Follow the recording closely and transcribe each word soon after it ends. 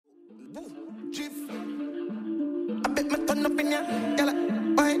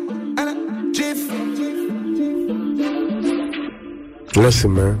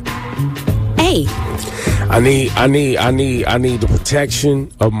Listen, man. Hey. I need the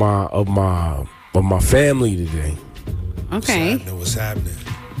protection of my family today. Okay. What's happening?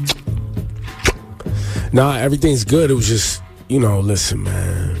 Nah, everything's good. It was just, listen,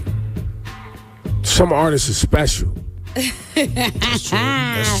 man. Some artists are special. That's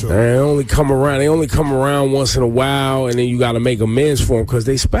true. They only come around once in a while, and then you got to make amends for them because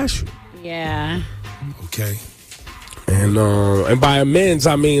they special. Yeah. Okay. And by amends,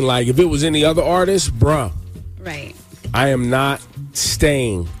 I mean, like, if it was any other artist, bruh. Right. I am not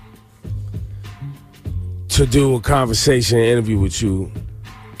staying to do a conversation and interview with you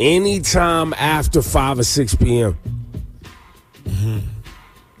anytime after 5 or 6 p.m. Mm-hmm.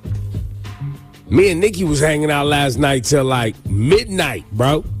 Me and Nikki was hanging out last night till like midnight,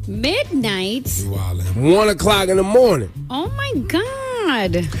 bro. Midnight? 1 o'clock in the morning. Oh, my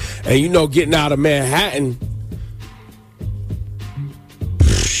God. And getting out of Manhattan.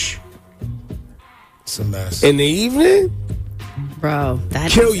 It's a mess. In the evening? Bro,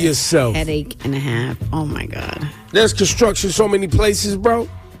 that's kill yourself. Headache and a half. Oh, my God. There's construction so many places, bro.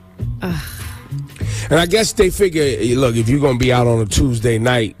 And I guess they figure, look, if you're going to be out on a Tuesday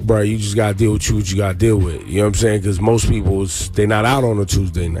night, bro, you just got to deal with what you got to deal with. You know what I'm saying? Because most people, they're not out on a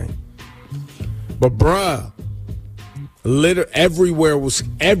Tuesday night. But, bruh,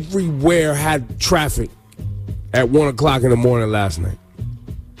 everywhere had traffic at 1 o'clock in the morning last night.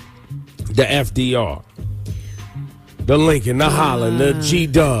 The FDR, the Lincoln, the Holland, the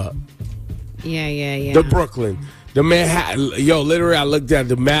G-Dub. Yeah. The Brooklyn, the Manhattan. Yo, literally, I looked at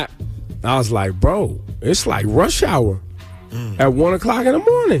the map. I was like, bro, it's like rush hour at 1 o'clock in the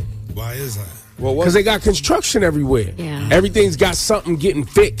morning. Why is that? Well, because they got construction everywhere. Yeah. Everything's got something getting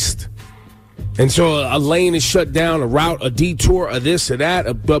fixed. And so a lane is shut down, a route, a detour, a this or that.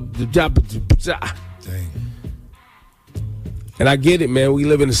 Dang. And I get it, man. We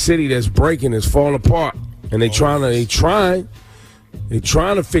live in a city that's breaking, that's falling apart. And they trying to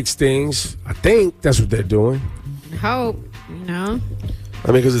fix things. I think that's what they're doing. Hope, I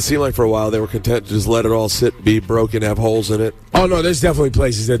mean, because it seemed like for a while they were content to just let it all sit, be broken, have holes in it. Oh, no, there's definitely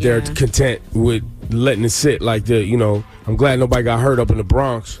places that they're content with letting it sit. Like, I'm glad nobody got hurt up in the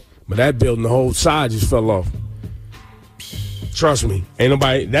Bronx. But that building, the whole side just fell off. Trust me. Ain't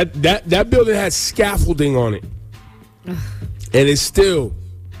nobody. That building had scaffolding on it. And it's still.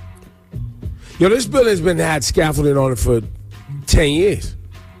 This building's had scaffolding on it for 10 years.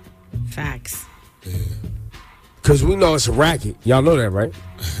 Facts. Yeah. Because we know it's a racket. Y'all know that, right?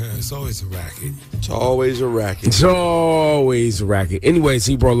 It's always a racket. It's always a racket. It's always a racket. Anyways,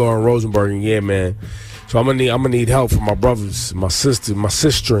 Ebro, Lauren Rosenberg, and yeah, man. So I'm gonna need help from my brothers, my sister, my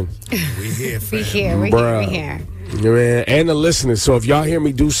sisterin. We here, fam. We here. Yeah, and the listeners. So if y'all hear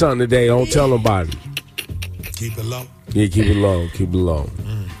me do something today, don't tell nobody. Keep it low. Yeah, keep it low. Keep it low.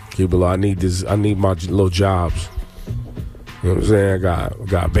 Keep it low. I need my little jobs. You know what I'm saying? I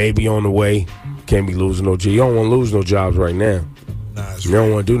got a baby on the way. Can't be losing no jobs. You don't want to lose no jobs right now. Nah, you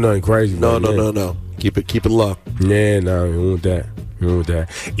don't want to do nothing crazy. No. Keep it low. Yeah, no, you don't want that. You don't want that.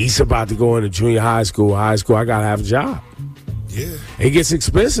 Issa about to go into junior high school. I gotta have a job. Yeah. It gets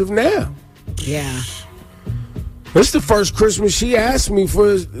expensive now. Yeah. This is the first Christmas she asked me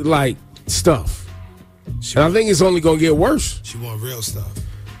for like stuff. And I think it's only gonna get worse. She want real stuff.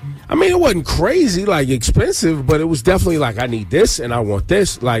 I mean, it wasn't crazy, like expensive, but it was definitely like, I need this and I want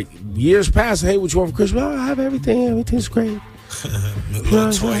this. Like years past, hey, what you want for Christmas? Oh, I have everything. Everything's great.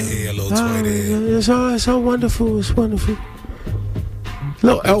 Little toy here, little toy there. It's all wonderful. It's wonderful.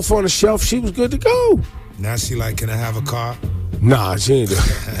 Little elf on the shelf. She was good to go. Now she like, can I have a car? Nah, she ain't.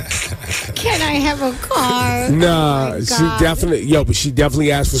 Can I have a car? Nah, but she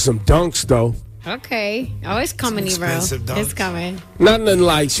definitely asked for some dunks though. Okay. Oh, it's coming, Ebro. It's coming. Nothing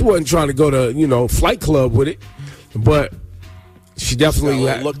like, she wasn't trying to go to, Flight Club with it, but she definitely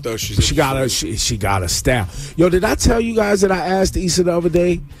look though. She got a style. Yo, did I tell you guys that I asked Issa the other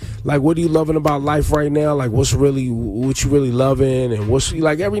day, like, what are you loving about life right now? Like, what you really loving, and what's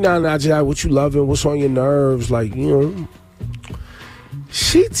like every now and then I just ask, what you loving, what's on your nerves, like,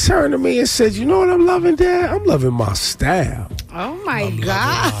 She turned to me and said, "You know what I'm loving, Dad? I'm loving my style." Oh my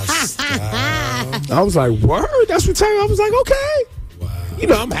God! I was like, "Word?" That's what I was like, "Okay." Wow.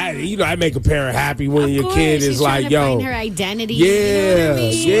 I'm happy. I make a parent happy when your kid is like, "Yo, find her identity." Yeah,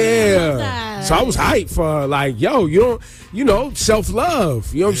 yeah. So I was hyped for her, like, "Yo, self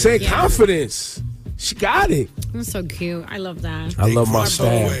love. You know what I'm saying? Yeah. Confidence." She got it. That's so cute. I love that. I love my so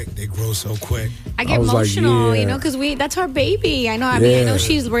staff. quick. They grow so quick. I get was like, emotional, yeah. because that's our baby. I know. I mean, I know Yeah.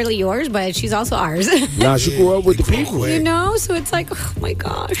 she's really yours, but she's also ours. Nah, she grew up with the They grow people. quick. You know, so it's like, oh my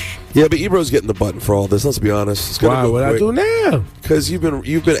gosh. Yeah, but Ebro's getting the button for all this. Let's be honest. It's gonna Why? go What I do now? Because you've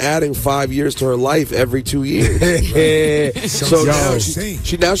been adding 5 years to her life every 2 years. So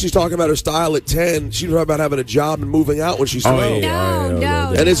Yo. now she's talking about her style at 10. She's talking about having a job and moving out when she's 12. Oh, yeah.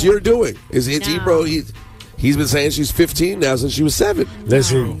 No. And it's your doing. It's No. Ebro. He's been saying she's 15 now since she was 7.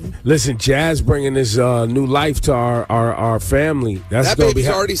 Listen, Jazz bringing this new life to our family. That's That gonna baby's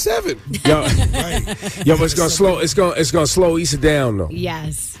be already 7. Yo, Right. yo, but it's gonna slow. It's gonna slow Issa down though.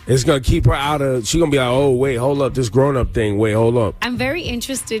 Yes. It's gonna keep her out of. She's gonna be like, oh wait, hold up, this grown up thing. Wait, hold up. I'm very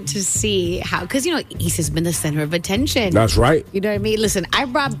interested to see how, because, Issa's been the center of attention. That's right. You know what I mean? Listen, I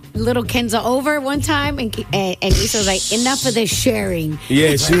brought little Kenza over one time, and Issa was like, enough of this sharing.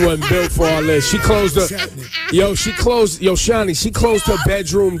 Yeah, she wasn't built for all this. She closed Shani, she closed her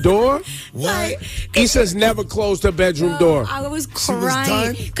bedroom door. What? Issa's never closed her bedroom door. I was She was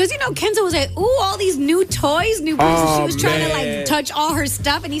crying. done? Because, Kenza was like, ooh, all these new toys, new brushes. Oh, She was trying to, man. touch all her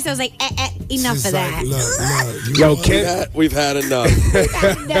stuff, and Issa was like, enough She's of that. like, look, Yo, you Ken- We've had enough.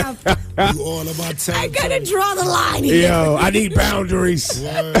 Enough. you all about I territory. gotta draw the line here. Yo, I need boundaries.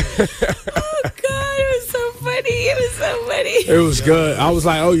 Word. Oh, God, it was so funny. It was so funny. It was good. I was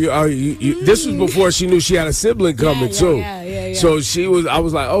like, you. This was before she knew she had a sibling coming too. Yeah. So I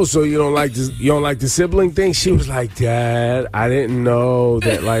was like, oh, so you don't like this? You don't like the sibling thing? She was like, Dad, I didn't know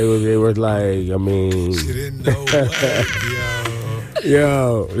that. Like they were like, I mean, She didn't know what,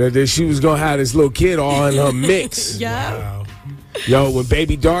 that she was gonna have this little kid all in her mix. Yeah. Wow. Yo, when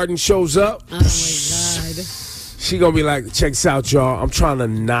Baby Darden shows up, Oh, my God. she gonna be like, check this out, y'all. I'm trying to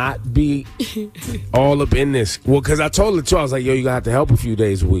not be all up in this. Well, because I told her too, I was like, yo, you gonna have to help a few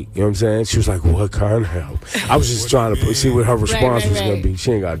days a week. You know what I'm saying? She was like, what kind of help? I was just trying to see what her response was gonna right. be.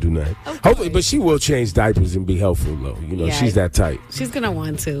 She ain't gotta do nothing. Hopefully, but she will change diapers and be helpful though. Yeah. She's that type. She's gonna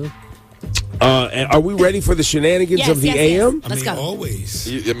want to. And are we ready for the shenanigans of the AM? Let's go. Always.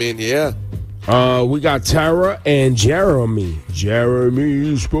 Yeah. We got Tara and Jeremy.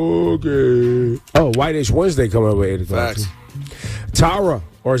 Jeremy Spooky. Oh, Whitish Wednesday coming up at 8 o'clock. Facts. Tara,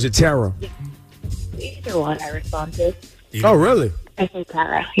 or is it Tara? Either one I respond to. Oh, really? I say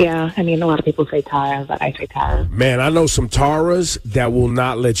Tara. Yeah. I mean, a lot of people say Tara, but I say Tara. Man, I know some Taras that will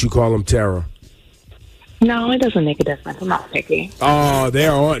not let you call them Tara. No, it doesn't make a difference. I'm not picky. Oh,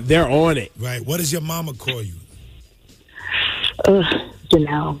 they're on it. Right. What does your mama call you?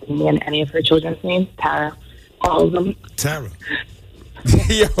 Janelle, and any of her children's names. Tara. All of them. Tara.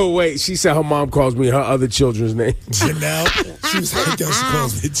 Yo, wait. She said her mom calls me her other children's name. Janelle. She was like, yo, she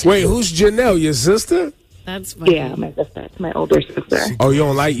calls me Janelle. Wait, who's Janelle? Your sister? That's funny. Yeah, my sister. It's my older sister. Oh, you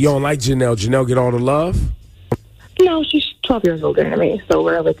don't like Janelle? Janelle get all the love? No, she's 12 years older than me, so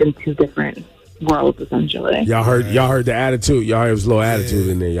we're like in two different worlds, essentially. Y'all heard the attitude. Y'all heard a little attitude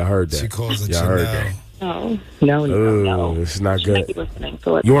in there. Y'all heard that. She calls her Y'all heard Janelle. that. No. This is not She might good. be listening,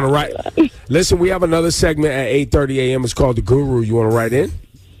 so let's You want to not write? do that. Listen, we have another segment at 8:30 a.m. It's called The Guru. You want to write in?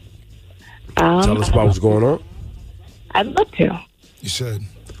 Tell us about what's going on. I'd love to. You should.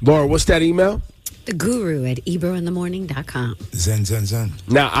 Laura, what's that email? The Guru at ebrointhemorning.com. Zen.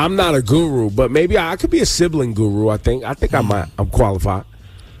 Now, I'm not a guru, but maybe I could be a sibling guru, I think. I think I might. I'm qualified.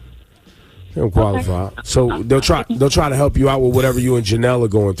 I'm qualified. So they'll try to help you out with whatever you and Janelle are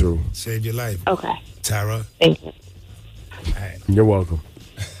going through. Save your life. Okay. Tara. Thank you. You're welcome.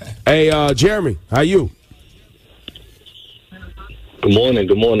 Hey, Jeremy, how you? Good morning.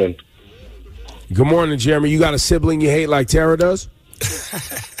 Good morning, Jeremy. You got a sibling you hate like Tara does?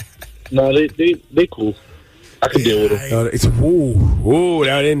 No, they cool. I can deal with it. It's ooh,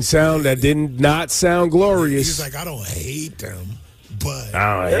 that did not sound glorious. He's like, I don't hate them, but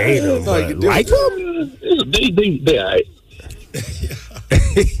I don't hate them, but like them? They all right.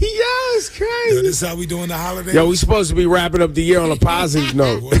 Yeah, it's yo, crazy. this is how we doing the holidays. Yo, we supposed to be wrapping up the year on a positive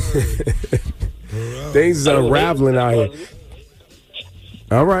note. Word. Things is unraveling out here.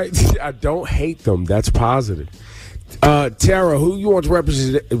 All right. I don't hate them. That's positive. Tara, who you want to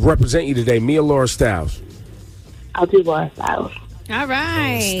represent you today? Me or Laura Styles? I'll do Laura Styles. All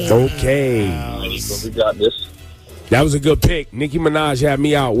right. Okay. We got this. That was a good pick. Nicki Minaj had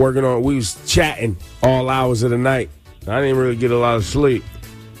me out working on, we was chatting all hours of the night. I didn't really get a lot of sleep.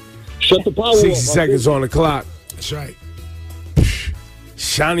 Shut the power 60 off. seconds on the clock. That's right.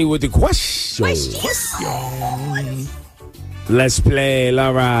 Shani with the question. Let's play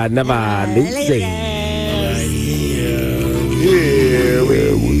Laura Never Losing. Here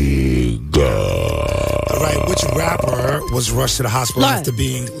we go. All right, which rapper was rushed to the hospital Laura. after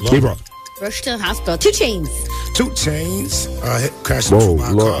being Ebro. Rush to the hospital. 2 Chainz. 2 Chainz. Crashed Whoa, into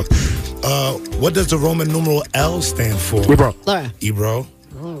my Lord. car. What does the Roman numeral L stand for? Ebro. Laura. Ebro.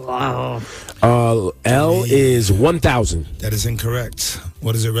 Wow. L is 1,000. That is incorrect.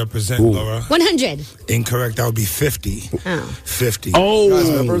 What does it represent, Ooh. Laura? 100. Incorrect. That would be 50. Oh. 50. Oh, Guys,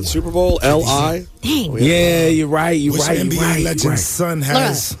 remember the Super Bowl? L.I.? Dang. yeah, you're right. You're Which right. NBA You're right. legend's son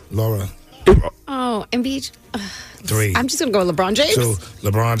has? Laura. Oh, Embiid. 3. I'm just going to go with LeBron James. 2.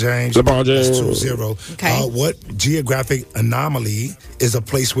 LeBron James. LeBron James. That's 2-0. Okay. What geographic anomaly is a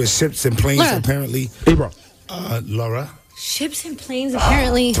place where ships and planes Laura. apparently... Ebro. Laura. Ships and planes,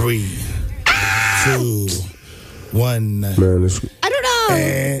 apparently. 3, 2, 1. Man, this, I don't know.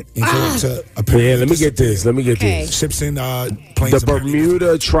 And incorrect to apparently... yeah, let me get this. Okay. Ships and planes... The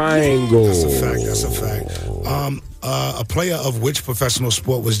Bermuda Triangle. That's a fact. That's a fact. A player of which professional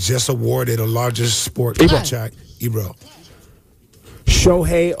sport was just awarded a largest sport contract? Ebro.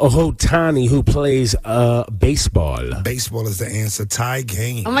 Shohei Ohtani, who plays baseball. Baseball is the answer. Tie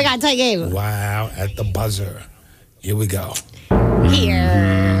game. Oh, my God, tie game. Wow, at the buzzer. Here we go.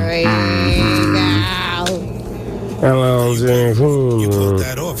 Here we go. Hello, You pulled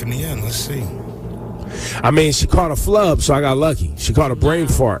that off in the end. Let's see. I mean, she caught a flub, so I got lucky. She caught a brain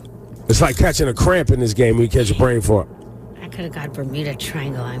fart. It's like catching a cramp in this game when you catch a brain fart. I could have got Bermuda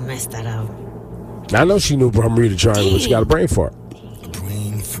Triangle. I messed that up. I know she knew Bermuda Triangle, but she got a brain fart.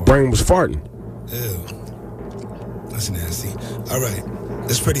 Brain fart. Brain was farting. Ew. That's nasty. All right.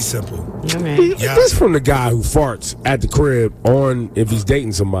 It's pretty simple. All right. Yeah. This from the guy who farts at the crib on if he's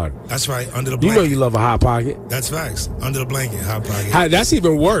dating somebody. That's right. Under the You blanket. know you love a hot pocket. That's facts. Under the blanket. Hot pocket. That's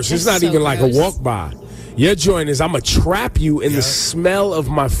even worse. It's That's not so even like gross. a walk by. Your joint is I'm going to trap you in the smell of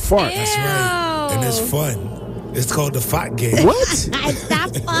my fart. That's right. And it's fun. It's called the fart game. What? It's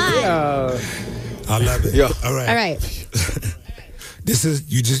not fun. I love it. Yeah. All right. All right. This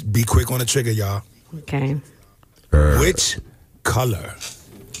is, you just be quick on the trigger, y'all. Okay. Which color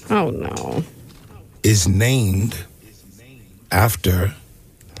Oh, no. is named after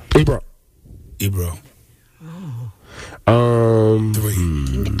Ebro. Ebro? 3,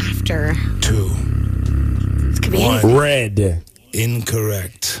 After. 2, This could be 1. anything. Red.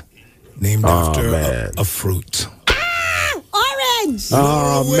 Incorrect. Named after man. a fruit. Orange.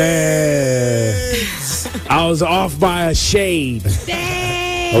 Oh, man. I was off by a shade.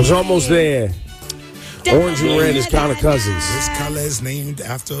 Dang. I was almost there. Orange and red is kind of cousins. This color is named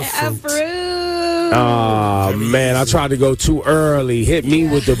after a A fruit. fruit. Oh, man. I tried to go too early. Hit me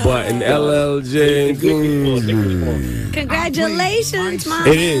with the button. LLJ. Congratulations, Mom.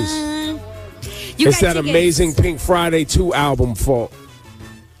 It is. You It's got that tickets. amazing Pink Friday 2 album fault.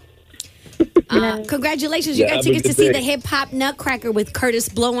 Congratulations. You Yeah, got have a tickets to good see day. the Hip Hop Nutcracker with Curtis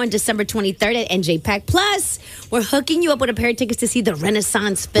Blow on December 23rd at NJ Pack. Plus, we're hooking you up with a pair of tickets to see the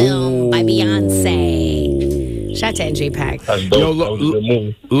Renaissance film by Beyonce. Shout out to NJ Pack. That's dope. Yo, that was a good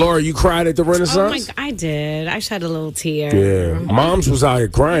movie. Laura, you cried at the Oh, my Renaissance? God. I did. I shed a little tear. Yeah. Moms was out here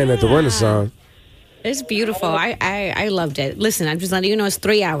crying at the Renaissance. It's beautiful. I loved it. Listen, I'm just letting you know it's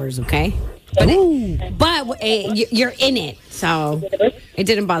 3 hours, okay? But you're in it, so it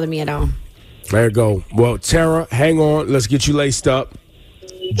didn't bother me at all. There you go. Well, Tara, hang on. Let's get you laced up.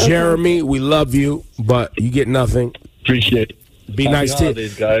 Jeremy, we love you, but you get nothing. Appreciate it. Be Happy nice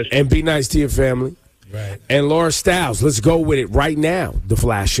holidays, guys. and be nice to your family. Right. And Laura Stiles, let's go with it right now. The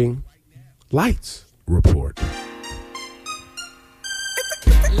flashing lights report.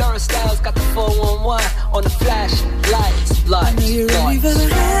 Laura Styles got the 411 on the flash lights.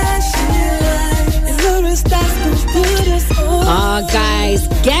 Guys,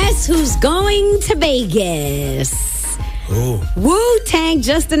 guess who's going to Vegas? Oh. Wu-Tang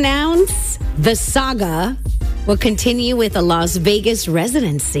just announced the saga will continue with a Las Vegas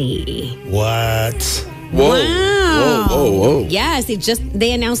residency. What? Whoa. Wow. Whoa. Yes,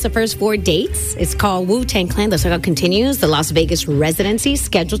 they announced the first 4 dates. It's called Wu-Tang Clan. The saga continues. The Las Vegas residency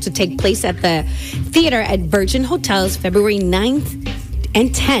scheduled to take place at the theater at Virgin Hotels February 9th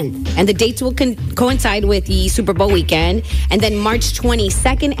and 10th. And the dates will coincide with the Super Bowl weekend. And then March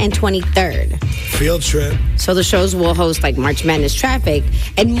 22nd and 23rd. Field trip. So the shows will host like March Madness Traffic.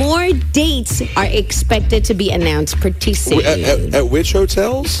 And more dates are expected to be announced pretty soon. At which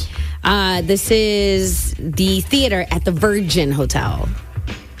hotels? This is the theater at the Virgin Hotel.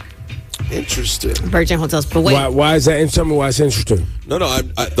 Interesting. Virgin Hotels. But wait. Why is that? Tell me why it's interesting. No,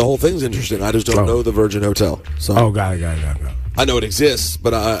 the whole thing's interesting. I just don't know the Virgin Hotel. So Oh, got it. I know it exists,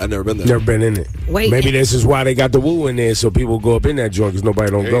 but I've never been there. Never been in it. Wait. Maybe this is why they got the Woo in there, so people go up in that joint because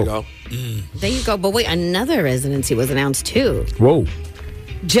nobody don't There go. you go. There you go. But wait, another residency was announced too. Whoa.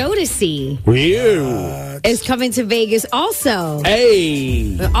 Jodeci is coming to Vegas also.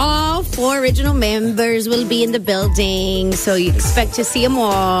 Hey. All 4 original members will be in the building, so you expect to see them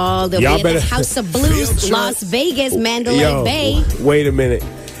all. They'll be in the House of Blues, Las Vegas, Mandalay Bay. Wait a minute.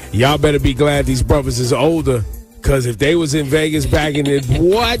 Y'all better be glad these brothers is older, because if they was in Vegas back in the...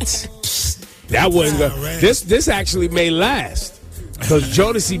 What? That wasn't good. This actually may last. Because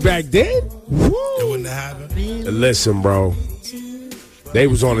Jodeci back then... Woo. It wouldn't have happened. Listen, bro. They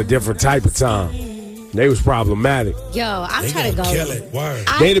was on a different type of time. They was problematic. Yo, I'm trying to go. Kill it. Word.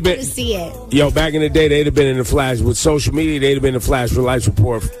 I want to see it. Yo, back in the day, they'd have been in the Flash. With social media, they'd have been in the Flash for Life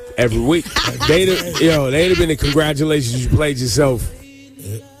Report every week. they'd have been in Congratulations, You Played Yourself.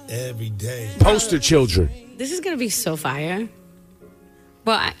 Every day. Poster children. This is going to be so fire.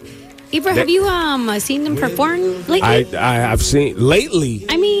 Well, Ebro, have you seen them perform lately? I have seen lately.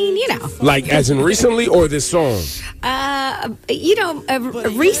 I mean, you know, like as in recently or this song.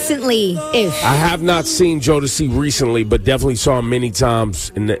 Recently-ish. I have not seen Jodeci recently, but definitely saw them many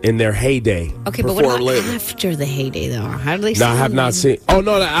times in their heyday. Okay, but what about after the heyday though? How do they? No, I have not seen. Oh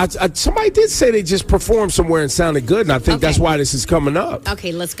no, somebody did say they just performed somewhere and sounded good, and I think that's why this is coming up.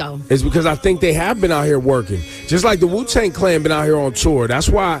 Okay, let's go. It's because I think they have been out here working, just like the Wu-Tang Clan been out here on tour. That's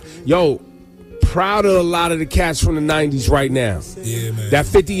why, proud of a lot of the cats from the 90s right now. Yeah, man. That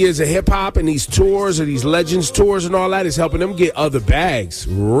 50 years of hip-hop and these tours or these Legends tours and all that is helping them get other bags.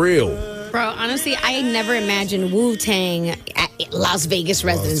 Real. Bro, honestly, I never imagined Wu-Tang at Las Vegas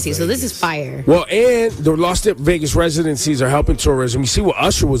Residency, so this is fire. Well, and the Las Vegas Residencies are helping tourism. You see what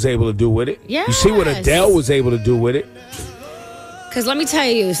Usher was able to do with it. Yes. You see what Adele was able to do with it. Because let me tell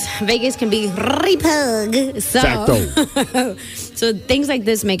you, Vegas can be repug. Facto. So things like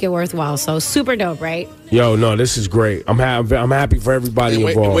this make it worthwhile. So super dope, right? Yo, no, this is great. I'm happy for everybody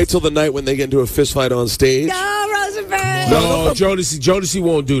involved. Wait till the night when they get into a fist fight on stage. No, Rosenberg. No, Jodeci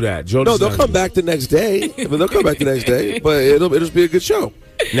won't do that. No, they'll come back the next day. But it'll just be a good show.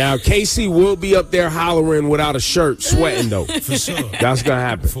 Now, Casey will be up there hollering without a shirt, sweating though. For sure. That's gonna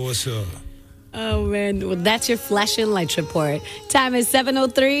happen. For sure. Oh, man. Well, that's your Flash and Lights report. Time is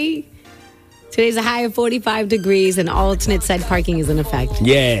 7:03. Today's a high of 45 degrees and alternate side parking is in effect.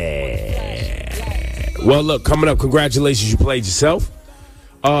 Yeah. Well, look, coming up, congratulations, you played yourself.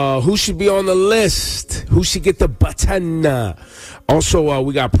 Who should be on the list? Who should get the button? Also,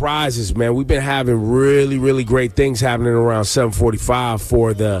 we got prizes, man. We've been having really, really great things happening around 7:45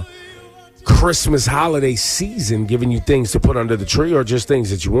 for the Christmas holiday season, giving you things to put under the tree or just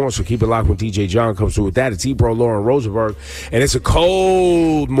things that you want. So keep it locked when DJ John comes through with that. It's Ebro, Lauren Rosenberg, and it's a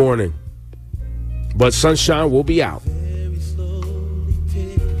cold morning, but sunshine will be out.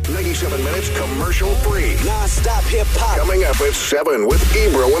 97 minutes commercial free. Non-stop hip-hop. Coming up at 7 with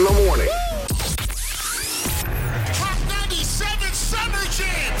Ebro in the morning. Hot 97 Summer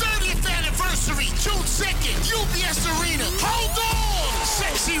Jam, 30th anniversary, June 2nd, UBS Arena. Hold on!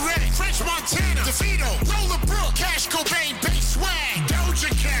 Sexy Red, French Montana, DeVito, Lola Brooke, Cash Cobain, Bass Swag, Doja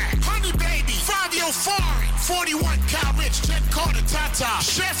Cat, Honey Baby, Fabio Foreign, 41 Cal Rich, Jet Carter, Tata,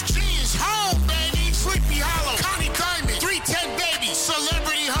 Chef G is home, baby, Sleepy Hollow, Connie Diamond, 310 Baby,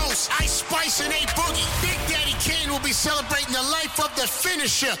 Celebrity Host, Ice Spice and A Boogie, Big Daddy Kane will be celebrating the life of the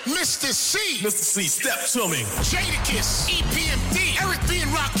finisher, Mr. C. Mr. C, step to me. Jadakiss, EPMD, Eric B.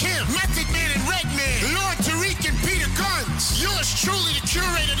 and Rakim, Method Man and Redman, Lord Tariq and Peter Guns. Yours truly, the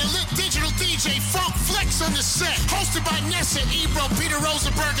curator, the lit digital DJ, Funk Flex on the set. Hosted by Nessa, Ebro, Peter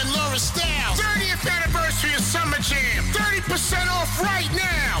Rosenberg, and Laura Style. 30th anniversary of Summer Jam. 30% off right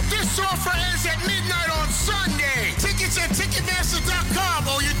now. This offer ends at midnight on Sunday. Tickets at Ticketmaster.com.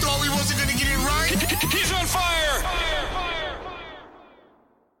 Oh, you thought we wasn't going to get it right? He's on fire.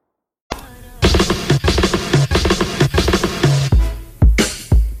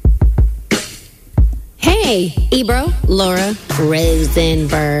 Hey, Ebro, Laura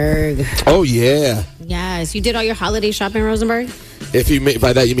Rosenberg. Oh, yeah. Yes, you did all your holiday shopping, Rosenberg? If you mean,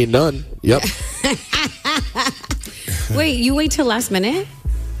 by that you mean none. Yep. Wait, you wait till last minute?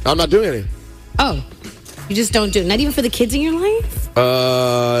 I'm not doing any. Oh, you just don't do it? Not even for the kids in your life?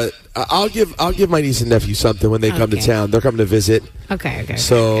 I'll give my niece and nephew something when they come to town. They're coming to visit. Okay.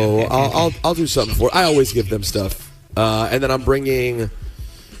 So I'll do something for it. I always give them stuff. And then I'm bringing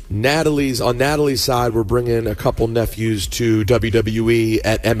on Natalie's side, we're bringing a couple nephews to WWE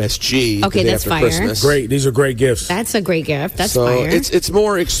at MSG. Okay, that's fire. Christmas. Great. These are great gifts. That's a great gift. That's so fire. It's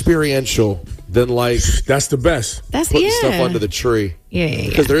more experiential than like that's the best. That's putting stuff under the tree. Yeah.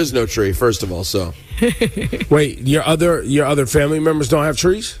 Because there is no tree, first of all. So wait, your other family members don't have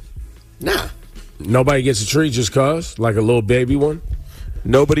trees? Nah. Nobody gets a tree just cause, like a little baby one.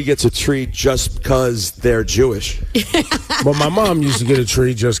 Nobody gets a tree just because they're Jewish. But my mom used to get a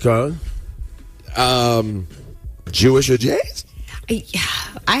tree just because. Jewish or Jays?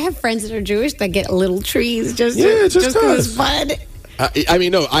 I have friends that are Jewish that get little trees just because it's fun. I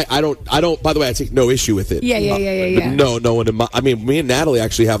mean, no, I don't. By the way, I take no issue with it. Yeah. No one in my. I mean, me and Natalie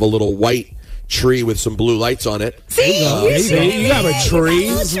actually have a little white tree with some blue lights on it. See, you have a tree.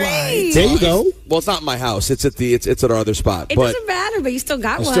 Right. There you go. Well, it's not in my house. It's at our other spot. It doesn't matter, but you still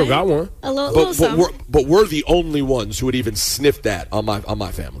got one. Still got one. A little something. But we're the only ones who would even sniff that on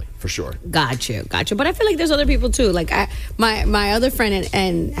my family for sure. Got you. But I feel like there's other people too. Like my other friend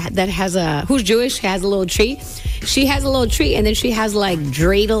and that has who's Jewish has a little tree. She has a little tree, and then she has like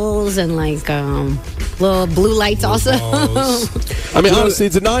dreidels and like little blue lights also. I mean, honestly,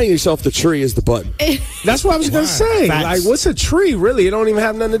 denying yourself the tree is the button. That's what I was gonna say. Facts. Like, what's a tree really? It don't even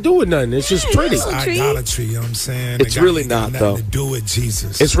have nothing to do with nothing. It's just pretty. It's a tree. Idolatry, you know what I'm saying? It's really not, though. To do with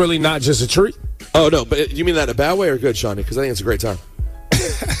Jesus. It's really not just a tree. Oh no, but you mean that in a bad way or good, Shawnee? Because I think it's a great time.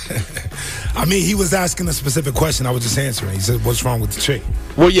 I mean, he was asking a specific question. I was just answering. He said, "What's wrong with the tree?"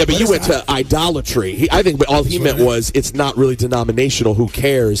 Well, yeah, but you went to idolatry. I think all he meant was it's not really denominational. Who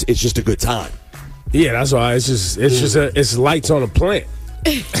cares? It's just a good time. Yeah, that's why. It's lights on a plant.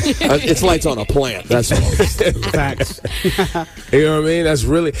 It's lights on a plant. That's all. Facts. You know what I mean? That's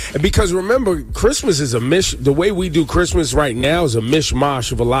really because remember, Christmas is the way we do Christmas right now is a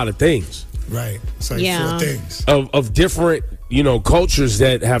mishmash of a lot of things. Right. It's like 4 things of different cultures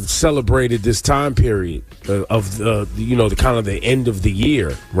that have celebrated this time period of the kind of the end of the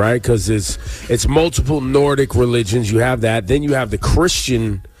year, right? Because it's multiple Nordic religions. You have that, then you have the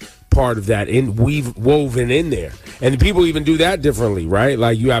Christian part of that woven in there, and people even do that differently, right?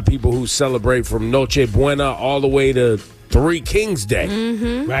 Like you have people who celebrate from Noche Buena all the way to Three Kings Day,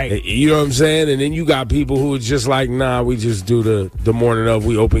 right? You know what I'm saying? And then you got people who are just like, nah, we just do the morning of,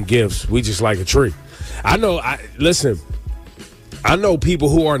 we open gifts, we just like a tree. I know people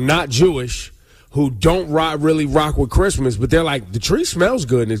who are not Jewish who don't really rock with Christmas, but they're like, the tree smells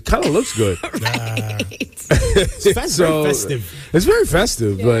good and it kind of looks good. That's very festive. It's very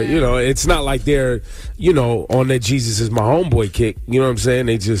festive, but it's not like they're on that Jesus is my homeboy kick. You know what I'm saying?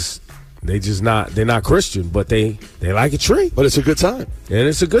 They're not Christian, but they like a tree. But it's a good time, and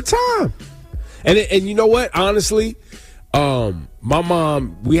it's a good time. And you know what? Honestly, my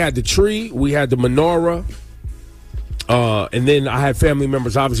mom, we had the tree, we had the menorah. And then I had family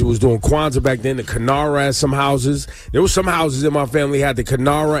members, obviously, was doing Kwanzaa back then. The Kanara at some houses. There were some houses in my family had the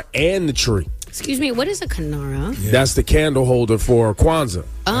Kanara and the tree. Excuse me, what is a Kanara? Yeah. That's the candle holder for Kwanzaa.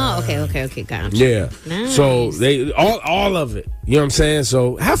 Oh, okay, gotcha. Yeah. Nice. So they all of it. You know what I'm saying?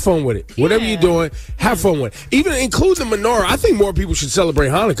 So have fun with it. Yeah. Whatever you're doing, have fun with it. Even include the menorah. I think more people should celebrate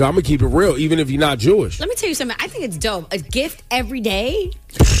Hanukkah. I'm gonna keep it real, even if you're not Jewish. Let me tell you something. I think it's dope. A gift every day.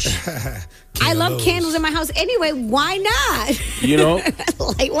 I love candles in my house anyway. Why not?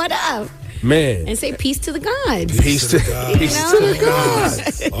 Light one up. Man. And say peace to the gods. Peace to the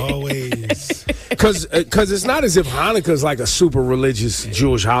gods. Always. Because it's not as if Hanukkah is like a super religious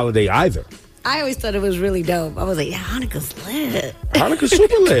Jewish holiday either. I always thought it was really dope. I was like, Hanukkah's lit. Hanukkah's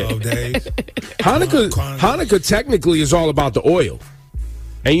super lit. 12 days. Hanukkah technically is all about the oil.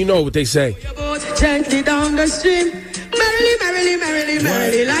 And you know what they say. Gently down the stream.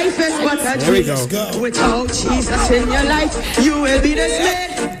 Merrily, life is but a dream. There we go. Without Jesus in your life, you will be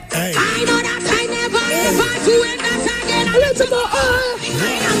dismayed. Hey. I know that I never ever do it that again. A little more oil.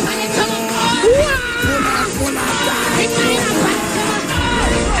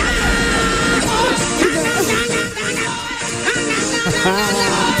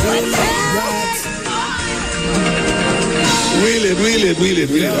 Wheel it.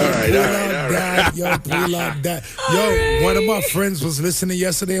 All right. Yo, pull up that. Yo, one of my friends was listening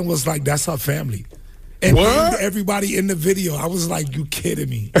yesterday and was like, that's our family. And everybody in the video, I was like, you kidding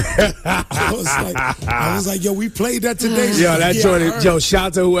me? I was like, yo, we played that today. Yo, that joint, shout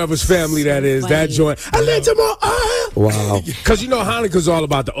out to whoever's family that is. That joint. I need some more oil. Wow. Because Hanukkah's all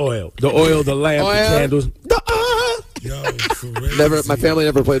about the oil. The oil, the lamp, the candles. The oil. Yo, for real. My family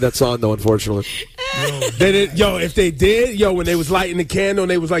never played that song, though, unfortunately. If they did, when they was lighting the candle,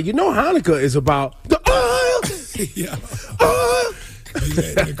 and they was like, Hanukkah is about the oil. Oil.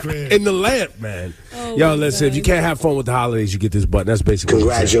 In the lamp, man. Listen, if you can't have fun with the holidays, you get this button. That's basically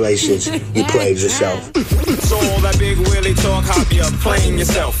congratulations. You played yourself. So all that big Willie talk, hop, you're playing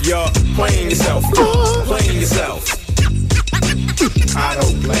yourself. You're playing yourself. Playing yourself. I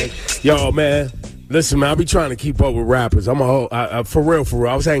don't play. Yo, man. Listen, man, I be trying to keep up with rappers. For real.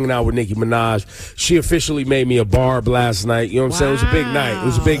 I was hanging out with Nicki Minaj. She officially made me a barb last night. You know what I'm saying? It was a big night. It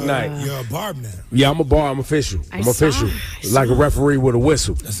was a big night. You're a barb now. Yeah, I'm a barb. I'm official. I'm official. Like a referee with a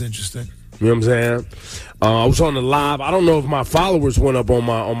whistle. That's interesting. You know what I'm saying? I was on the live. I don't know if my followers went up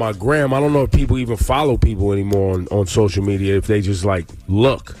on my gram. I don't know if people even follow people anymore on social media, if they just like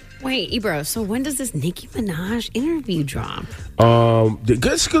look. Wait, Ebro, so when does this Nicki Minaj interview drop?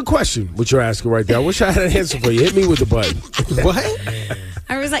 That's a good question, what you're asking right there. I wish I had an answer for you. Hit me with the button. What?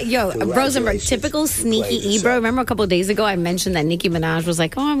 I was like, yo, Rosenberg, typical sneaky Ebro. Remember a couple of days ago I mentioned that Nicki Minaj was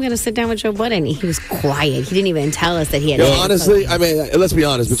like, I'm going to sit down with Joe Budden. He was quiet. He didn't even tell us that he had. Honestly, I mean, let's be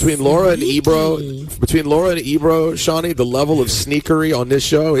honest. Between Laura and Ebro, Shawnee, the level of sneakery on this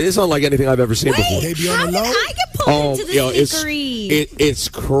show is unlike anything I've ever seen before. They be on the low. I get pulled into the sneakery. It's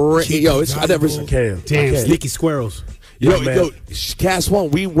crazy. I've never seen. Damn, sneaky squirrels. Yo, Cass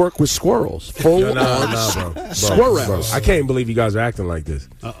One, we work with squirrels. Full on squirrels. I can't believe you guys are acting like this.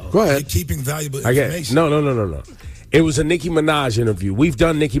 Go ahead. You're keeping valuable information. No. It was a Nicki Minaj interview. We've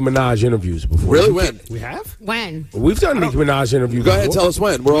done Nicki Minaj interviews before. Really? When? We have? When? We've done Nicki Minaj interviews. Go ahead, tell us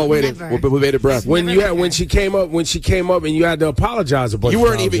when. We're all waiting. Never. We waited breath. When she came up and you had to apologize a bunch. You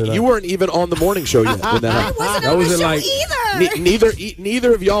weren't even on the morning show yet. When that I wasn't on the show either.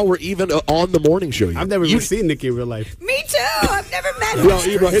 Neither of y'all were even on the morning show yet. I've never even seen Nicki in real life. Me too. I've never met her. Yo,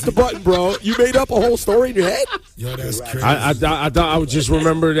 Ebro, hit the button, bro. You made up a whole story in your head. Yo, that's crazy. I thought I would just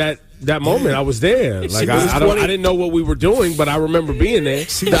remember that moment. I was there. Like I didn't know what we were doing, but I remember being there.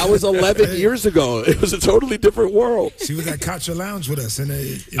 That was 11 years ago. It was a totally different world. She was at Kacha Lounge with us.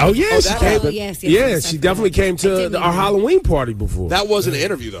 She definitely came to our Halloween party before. That wasn't an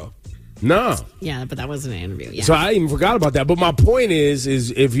interview, though. No. Yeah, but that wasn't an interview. Yeah. So I even forgot about that. But my point is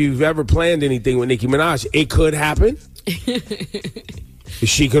if you've ever planned anything with Nicki Minaj, it could happen.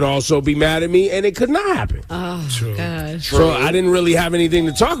 She could also be mad at me, and it could not happen. Oh, True. gosh. So I didn't really have anything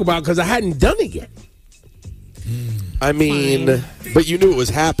to talk about because I hadn't done it yet. I mean, but you knew it was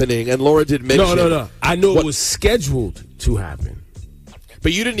happening, and Laura did mention. No. I knew it was scheduled to happen.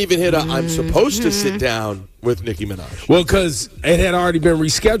 But you didn't even hit I'm supposed to sit down with Nicki Minaj. Well, because it had already been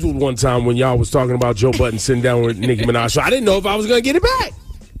rescheduled one time when y'all was talking about Joe Budden sitting down with Nicki Minaj. So I didn't know if I was going to get it back.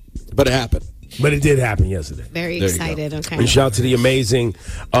 But it happened. But it did happen yesterday. Very excited. Okay. And shout out to the amazing,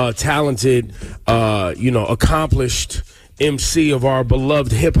 talented, accomplished MC of our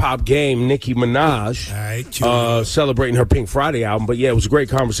beloved hip-hop game, Nicki Minaj, celebrating her Pink Friday album. But, yeah, it was a great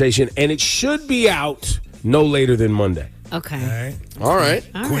conversation, and it should be out no later than Monday. Okay. All right.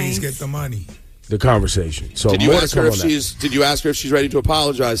 Queens get the money. The conversation. So did you ask her if she's ready to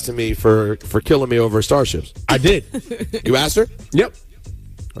apologize to me for killing me over Starships? I did. You asked her? Yep.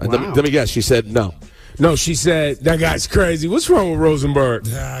 Wow. Let me guess. She said no. No, she said, that guy's crazy. What's wrong with Rosenberg?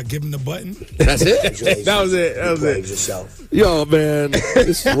 Give him the button. That's it? That was it. Yourself. Yo, man,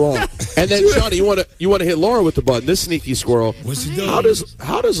 this is wrong. And then, Shawnee, you want to hit Laura with the button. This sneaky squirrel. What's she doing?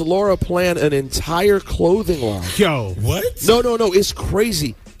 How does Laura plan an entire clothing line? Yo. What? No. It's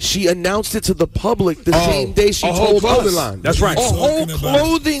crazy. She announced it to the public the same day she told us. A whole clothing line. That's right. A whole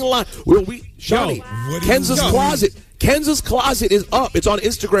clothing line. Shawnee, Kenza's Closet. Kenza's Closet is up. It's on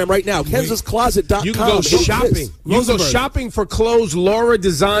Instagram right now. Kenza'sCloset.com. You can go shopping. You can go shopping for clothes Laura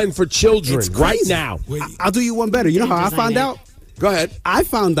designed for children right now. I'll do you one better. You know how I found out? Go ahead. I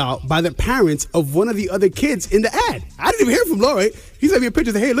found out by the parents of one of the other kids in the ad. I didn't even hear from Laura. He sent me a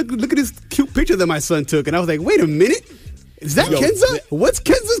picture. Said, hey, look at this cute picture that my son took. And I was like, wait a minute. Is that Kenza? What's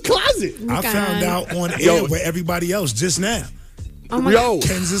Kenza's Closet? I found out on air with everybody else just now.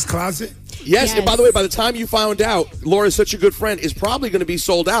 Kenza's Closet? Yes, and by the way, by the time you found out, Laura's such a good friend, is probably going to be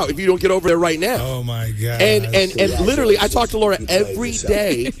sold out if you don't get over there right now. Oh, my God. And literally, I talk to Laura every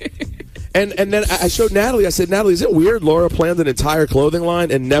day. And then I showed Natalie. I said, Natalie, is it weird Laura planned an entire clothing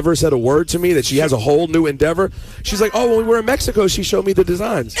line and never said a word to me that she has a whole new endeavor? She's like, when we were in Mexico, she showed me the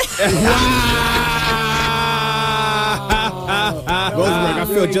designs. Rosenberg, I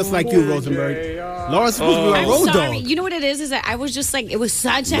feel just like you, Rosenberg. Laura's supposed to be my road dog. You know what it is that I was just like, it was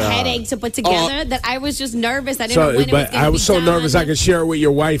such a headache to put together that I was just nervous. I didn't know when it was going to be I was so nervous I could share it with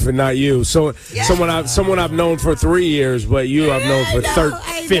your wife and not you. So someone I've known for 3 years, but you I've known for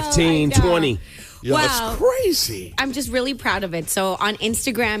 15, 20. Yo, that's crazy. I'm just really proud of it. So on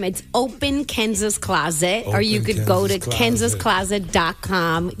Instagram, it's Open Kenza's Closet, or you could go to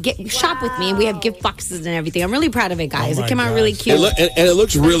Kenza'sCloset.com. Shop with me, and we have gift boxes and everything. I'm really proud of it, guys. It came out really cute. And it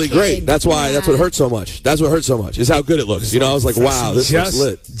looks really great. That's why. That's what hurts so much. That's what hurts so much. Is how good it looks. I was like, wow, this looks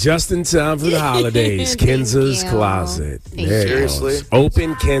lit. Just in time for the holidays. Kenza's Closet. Seriously?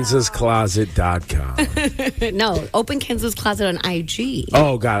 Open Kenza'sCloset.com. No, Open Kenza's Closet on IG.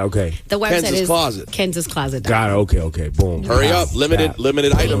 Oh, God, okay. The website is Kenza's Closet. Got it. Okay. Boom. Hurry up. Limited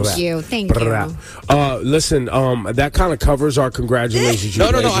items. Thank you. Thank you. Listen, that kind of covers our congratulations. No.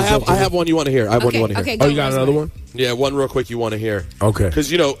 I have one you want to hear. I have one you want to hear. Okay, oh, you got another one? Yeah, one real quick you want to hear. Okay.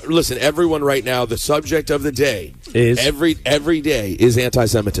 Because, listen, everyone right now, the subject of the day is every day is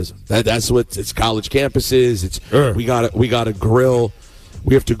anti-Semitism. That's what it's college campuses. It's we gotta grill.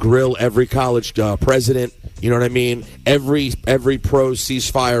 We have to grill every college president. You know what I mean? Every pro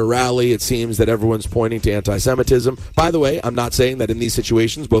ceasefire rally, it seems that everyone's pointing to anti-Semitism. By the way, I'm not saying that in these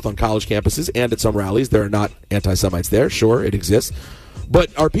situations, both on college campuses and at some rallies, there are not anti-Semites there. Sure, it exists.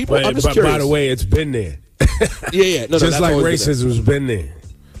 But are people? I'm just curious. By the way, it's been there. Yeah. No, just like racism's been there.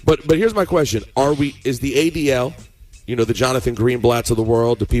 But here's my question: is the ADL, the Jonathan Greenblatts of the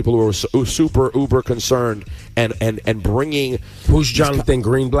world, the people who are super uber concerned and bringing? Who's Jonathan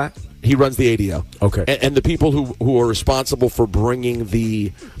Greenblatt? He runs the ADL. Okay. And the people who are responsible for bringing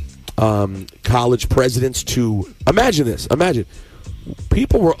the college presidents to imagine.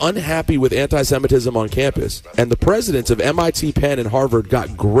 People were unhappy with anti-Semitism on campus, and the presidents of MIT, Penn, and Harvard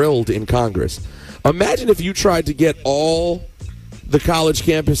got grilled in Congress. Imagine if you tried to get all the college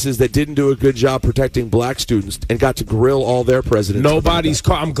campuses that didn't do a good job protecting black students and got to grill all their presidents. I'm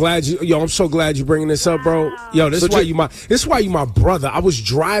glad I'm so glad you're bringing this up, bro. Yo, this is why you my brother. I was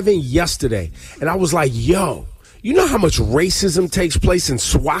driving yesterday, and I was like, yo. You know how much racism takes place in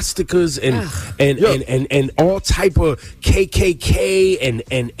swastikas and all type of KKK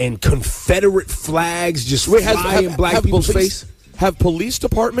and Confederate flags just fly in black people's face? Have police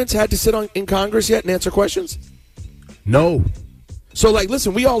departments had to sit in Congress yet and answer questions? No. So,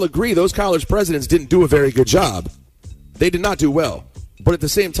 listen, we all agree those college presidents didn't do a very good job. They did not do well. But at the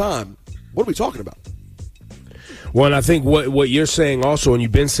same time, what are we talking about? Well, and I think what you're saying also, and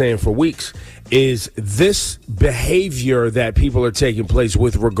you've been saying for weeks, is this behavior that people are taking place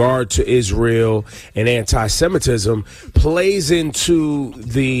with regard to Israel and anti-Semitism plays into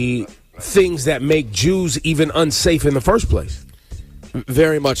the things that make Jews even unsafe in the first place.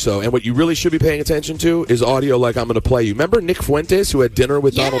 Very much so. And what you really should be paying attention to is audio like I'm going to play you. Remember Nick Fuentes, who had dinner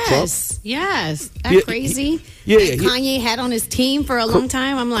with Donald Trump? Yes. That's crazy. Kanye had on his team for a long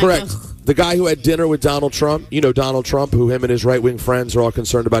time. I'm like, correct. The guy who had dinner with Donald Trump, Donald Trump, who him and his right-wing friends are all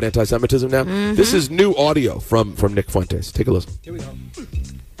concerned about anti-Semitism now. Mm-hmm. This is new audio from Nick Fuentes. Take a listen. Here we go.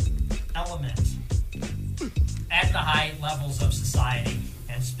 Element at the high levels of society,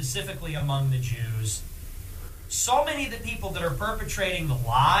 and specifically among the Jews, so many of the people that are perpetrating the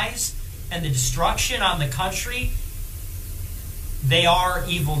lies and the destruction on the country, they are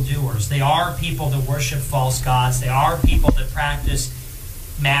evildoers. They are people that worship false gods. They are people that practice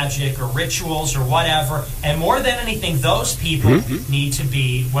magic or rituals or whatever. And more than anything, those people need to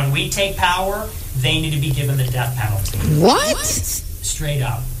be, when we take power, they need to be given the death penalty. What? Straight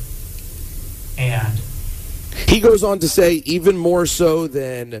up. And he goes on to say, even more so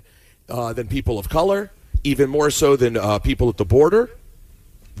than people of color, even more so than people at the border,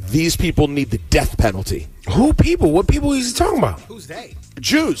 these people need the death penalty. Who people? What people is he talking about? Who's they?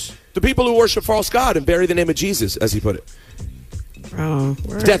 Jews. The people who worship false God and bury the name of Jesus, as he put it. Bro,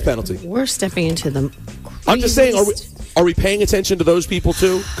 death penalty. We're stepping into the I'm just saying, are we paying attention to those people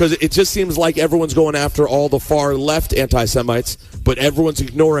too? Because it just seems like everyone's going after all the far left anti-Semites, but everyone's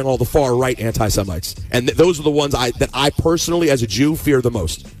ignoring all the far right anti-Semites. And those are the ones that I personally, as a Jew, fear the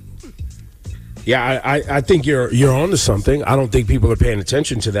most. Yeah, I think you're onto something. I don't think people are paying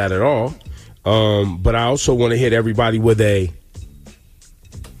attention to that at all. But I also want to hit everybody with a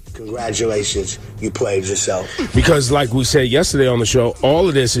congratulations, you played yourself. Because like we said yesterday on the show, all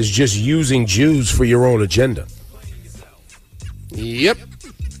of this is just using Jews for your own agenda. Yep.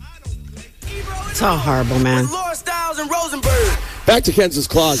 It's all horrible, man. Back to Kenza's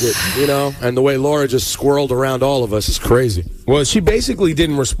closet, and the way Laura just squirreled around all of us is crazy. Well, she basically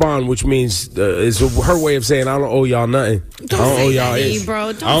didn't respond, which means is her way of saying I don't owe y'all nothing. Don't I don't owe y'all that, bro.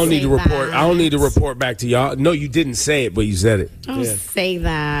 I don't need to report. I don't need to report back to y'all. No, you didn't say it, but you said it. Don't say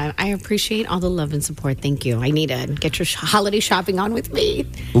that. I appreciate all the love and support. Thank you. I need to get your holiday shopping on with me.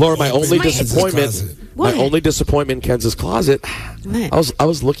 Laura, my only disappointment in Kenza's closet. What? I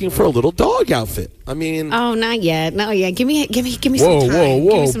was looking for a little dog outfit. I mean, oh, not yet. No, yeah. Give me some time.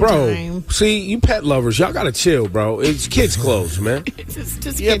 Whoa, bro. Time. See, you pet lovers, y'all gotta chill, bro. It's kids' clothes, man.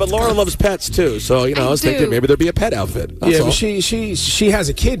 Yeah, but Laura loves pets too, so I was thinking maybe there'd be a pet outfit. That's all. But she has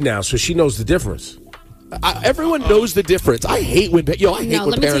a kid now, so she knows the difference. Everyone knows the difference. I hate when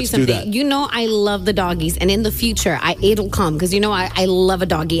parents do that. I love the doggies, and in the future, it'll come because I love a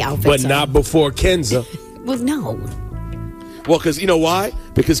doggy outfit. But not before Kenza. Well, no. Well, because you know why?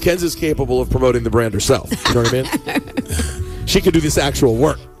 Because Kenza's capable of promoting the brand herself. You know what I mean? She could do this actual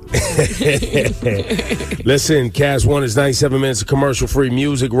work. Listen, Cast One is 97 minutes of commercial-free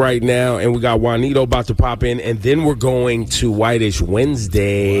music right now, and we got Juanito about to pop in, and then we're going to Whitish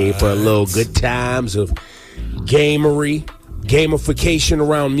Wednesday for a little good times of gamification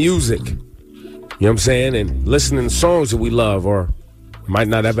around music. You know what I'm saying? And listening to songs that we love or might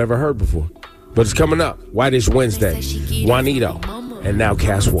not have ever heard before. But it's coming up, Whitish Wednesday, Juanito, and now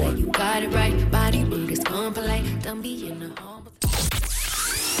Cast One. You got it right, body rude is polite. Don't be in the home.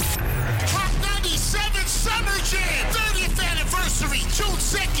 Hot 97 Summer Jam, 30th anniversary, June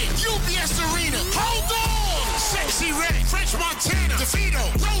 2nd, UBS Arena. Hold on! Sexy Red, French Montana, DeVito,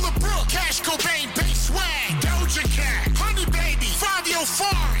 Roller Brook, Cash Cobain, Bass Swag, Doja Cat, Honey Baby, Fabio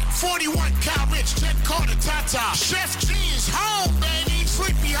Foreign, 41 Cal Rich, Jet Carter, Tata, Chef G's home, baby,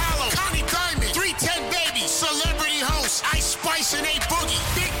 Sleepy Hollow, Connie Diamond, 310 Baby, Celebrity Host, Ice Spice and A Boogie.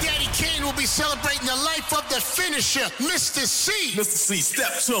 Big Daddy Kane will be celebrating the life of the finisher, Mr. C. Mr. C,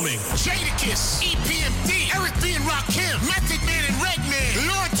 step to me. Jadakiss, EPMD, Eric B. and Rakim, Method Man and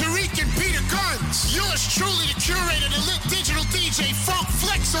Redman, Lord Tariq and Peter Guns. Yours truly, the curator, the lit digital DJ, Funk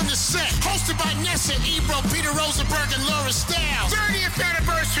Flex on the set. Hosted by Nessa, Ebro, Peter Rosenberg, and Laura Styles. 30th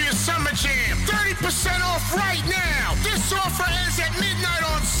anniversary of Summer Jam. 30% off right now. This offer ends at midnight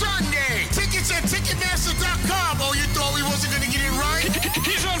on Sunday. Tickets at Ticketmaster.com. Oh, you thought we wasn't going to get it right?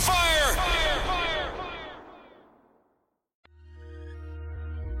 He's on fire!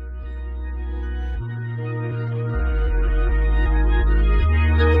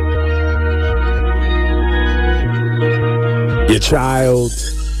 Your child.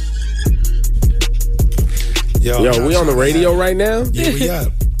 Yo, we on the radio right now? Yeah, we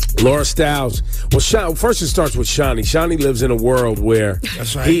up. Laura Styles. Well, first it starts with Shawnee. Shawnee lives in a world where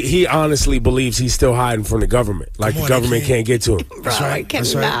he honestly believes he's still hiding from the government. Like the government can't get to him. That's right.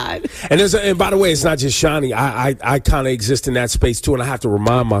 That's right. And by the way, it's not just Shawnee. I kind of exist in that space too, and I have to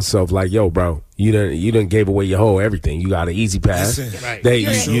remind myself, like, yo, bro, you done gave away your whole everything. You got an easy pass. Right.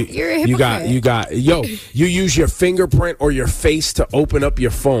 You're a hypocrite. You use your fingerprint or your face to open up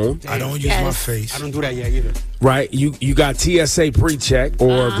your phone. I don't use my face. I don't do that yet either. Right? You got TSA pre-check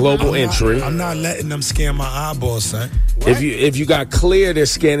or global entry. I'm not letting them scan my eyeballs, son. If you got clear, they're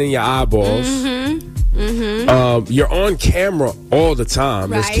scanning your eyeballs. You're on camera all the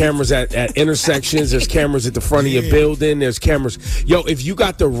time. There's cameras at intersections. There's cameras at the front of your building. There's cameras. Yo, if you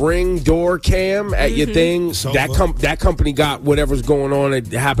got the Ring door cam at your thing, that company got whatever's going on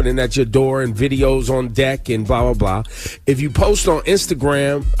happening at your door and videos on deck and blah, blah, blah. If you post on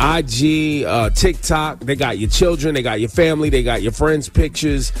Instagram, IG, TikTok, they got your children, they got your family, they got your friends'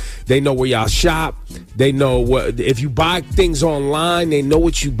 pictures. They know where y'all shop. They know what if you buy things online, they know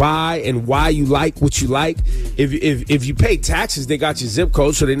what you buy and why you like what you like. If you pay taxes, they got your zip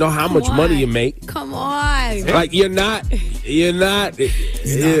code, so they know how much money you make. Come on. Like you're not in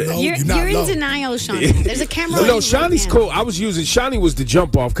denial, Shawnee. There's a camera. No, Shawnee's cool. Shawnee was the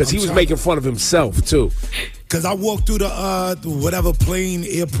jump off because he was making fun of himself too. Because I walked through the whatever plane,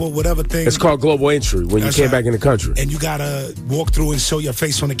 airport, whatever thing. It's called global entry when you came back in the country. And you got to walk through and show your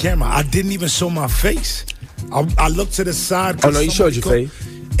face on the camera. I didn't even show my face. I looked to the side. Oh, no, you showed your face.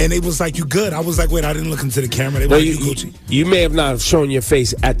 And it was like, you good? I was like, wait, I didn't look into the camera. They were like, you Gucci. You may have not shown your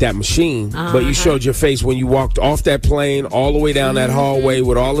face at that machine, but you showed your face when you walked off that plane all the way down that hallway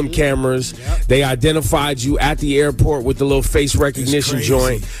with all them cameras. They identified you at the airport with the little face recognition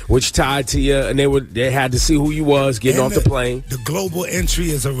joint, which tied to you, and they had to see who you was getting off the plane. The global entry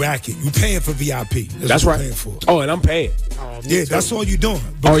is a racket. You paying for VIP. That's right. Paying for. Oh, and I'm paying. Yeah, that's all you doing.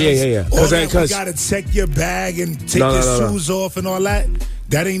 Oh, yeah. All that, you got to check your bag and take your shoes off and all that.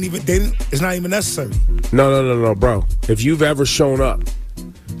 That ain't even. It's not even necessary. No, bro. If you've ever shown up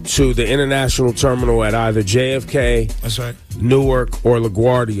to the international terminal at either JFK, that's right, Newark, or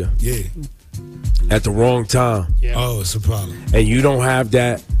LaGuardia, at the wrong time, it's a problem. And you don't have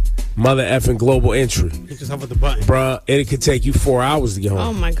that mother effing global entry, hit yourself with the button, bruh. It could take you 4 hours to get home.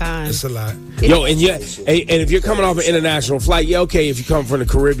 Oh my god, it's a lot. Yo, and if you're coming off an international flight, okay. If you come from the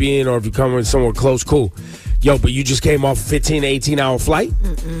Caribbean or if you come from somewhere close, cool. Yo, but you just came off a 15 to 18 hour flight?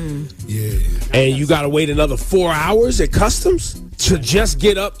 Yeah. And you got to wait another 4 hours at customs to just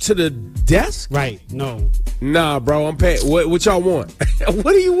get up to the desk? Right. No. Nah, bro, I'm paying. What y'all want?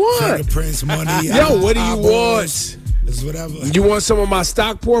 What do you want? Fingerprints, money. Yo, what do you want? It's whatever. You want some of my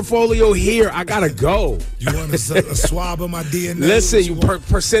stock portfolio? Here, I got to go. You want a swab of my DNA? Listen,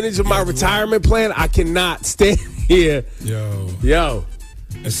 percentage of my retirement plan? I cannot stand here. Yo.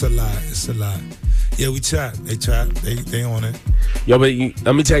 It's a lot. Yeah, we chat. They chat. They on it. Yo, but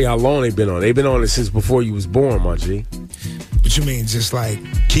let me tell you how long they've been on it. They've been on it since before you was born, my G. What you mean? Just like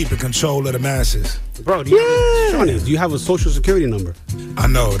keeping control of the masses? Bro, do you have a social security number? I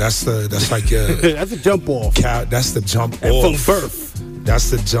know. That's like that's a jump off. That's the jump and off. from birth.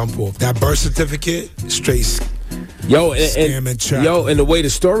 That's the jump off. That birth certificate, straight scam and trap. Yo, and the way the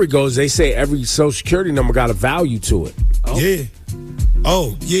story goes, they say every Social Security number got a value to it. Oh. Yeah.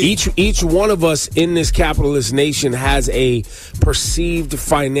 Oh, yeah. Each one of us in this capitalist nation has a perceived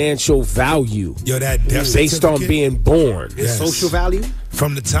financial value. Yo, that death based on being born. Yes. Social value?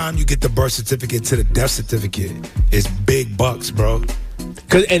 From the time you get the birth certificate to the death certificate, it's big bucks, bro.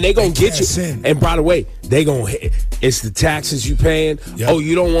 And they gonna get you. And by the way, they gonna hit. It's the taxes you paying. Yep. Oh,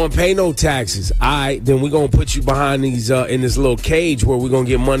 you don't want to pay no taxes. All right, then we gonna put you behind these in this little cage where we gonna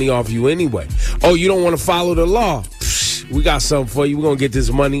get money off you anyway. Oh, you don't want to follow the law. Psh, we got something for you. We gonna get this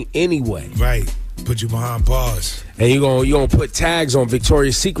money anyway. Right. Put you behind bars. And you gonna put tags on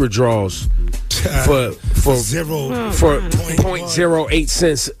Victoria's Secret draws for 0.08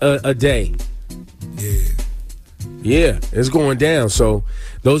 cents a day. Yeah. Yeah, it's going down. So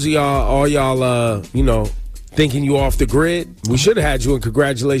those of y'all, all y'all, thinking you off the grid, we should have had you, and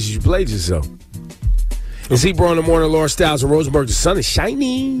congratulations, you played yourself. It's Ebro in the morning, Laura Styles and Rosenberg. The sun is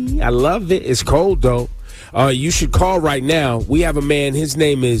shiny. I love it. It's cold, though. You should call right now. We have a man. His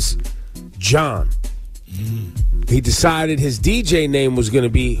name is John. He decided his DJ name was going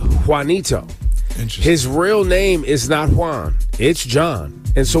to be Juanito. His real name is not Juan. It's John.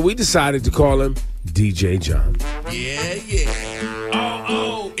 And so we decided to call him DJ John. Yeah.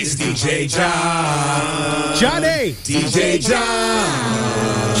 Oh, it's DJ John. Johnny. DJ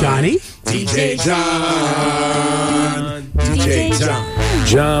John. Johnny. DJ John. DJ John.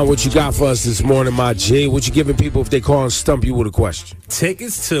 John, what you got for us this morning, my G? What you giving people if they call and stump you with a question?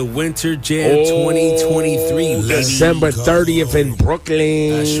 Tickets to Winter Jam 2023. December 30th in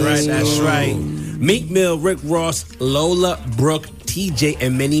Brooklyn. That's right. Meek Mill, Rick Ross, Lola Brooke, TJ,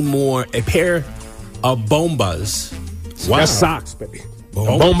 and many more. A pair of bombas. Wow. That's socks, baby.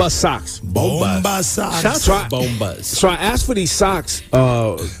 Bomba socks. Bomba socks. Shout out to bombas. So I asked for these socks,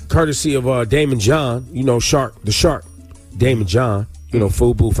 courtesy of Damon John, the shark, Damon John,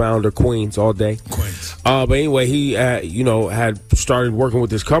 FUBU founder, Queens all day. Queens. But anyway, he, had started working with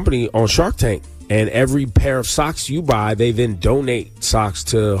this company on Shark Tank. And every pair of socks you buy, they then donate socks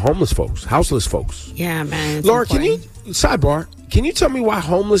to homeless folks, houseless folks. Yeah, man. Laura, can you tell me why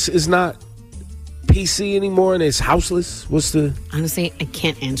homeless is not PC anymore and it's houseless? Honestly, I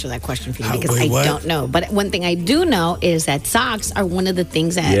can't answer that question for you because I don't know. But one thing I do know is that socks are one of the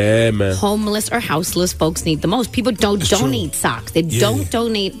things that homeless or houseless folks need the most. People don't donate socks. They don't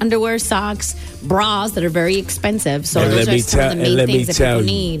donate underwear, socks, bras that are very expensive. So those are some of the main things that people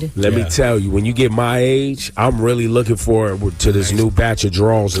need. Let me tell you, when you get my age, I'm really looking forward to this new batch of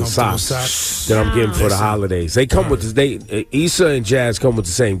drawers and socks that I'm getting for the holidays. They come with this. Issa and Jazz come with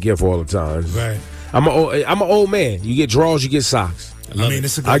the same gift all the time. Right. I'm an old man. You get drawers, you get socks. I'm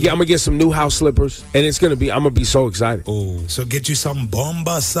gonna get some new house slippers, and I'm gonna be so excited. Oh, so get you some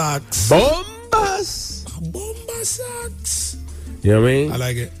bomba socks. Bomba socks. You know what I mean? I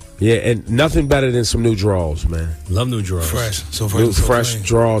like it. Yeah, and nothing better than some new drawers, man. Love new drawers. Fresh. Fresh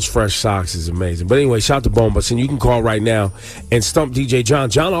drawers, fresh socks is amazing. But anyway, shout out to Bombas, and you can call right now and stump DJ John.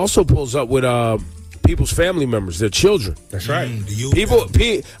 John also pulls up with people's family members, their children. That's right.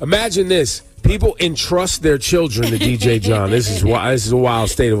 Imagine this. People entrust their children to DJ John. This is a wild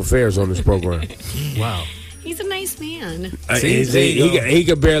state of affairs on this program. Wow. He's a nice man. He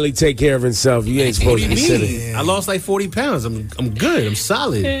could barely take care of himself. You ain't supposed to be sitting. I lost like 40 pounds. I'm good. I'm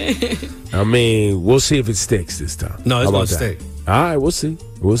solid. I mean, we'll see if it sticks this time. No, it's going to stick. All right, we'll see.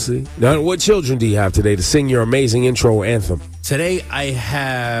 Now, what children do you have today to sing your amazing intro anthem? Today, I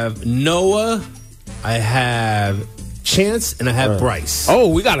have Noah, I have Chance, and I have Bryce. Oh,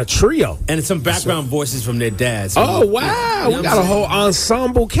 we got a trio. And some background voices from their dads. Oh, wow. We got a whole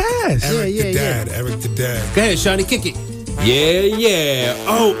ensemble cast. Eric the dad. Go ahead, Shawnee, kick it. Yeah.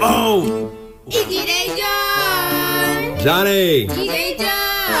 Oh. DJ John. Johnny. DJ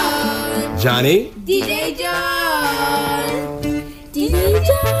John. Johnny. DJ John. DJ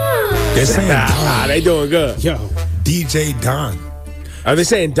John. They're saying Don. They doing good. Yo, DJ Don. Are they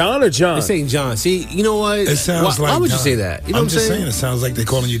saying Don or John? They're saying John. See, you know what? It sounds like why would Don. you say that? You know I'm what just saying? It sounds like they're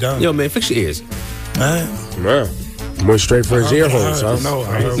calling you Don. Yo, man, fix your ears. Went straight for his ear holes, huh? No,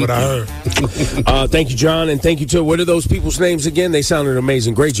 I heard what I heard. Thank you, John, and thank you to what are those people's names again? They sounded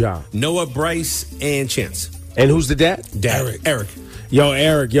amazing. Great job. Noah, Bryce, and Chance. And who's the dad? Eric. Yo,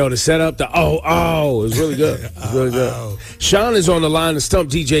 Eric, the setup, it was really good. Sean is on the line to stump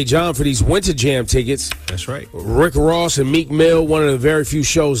DJ John for these Winter Jam tickets. That's right. Rick Ross and Meek Mill, one of the very few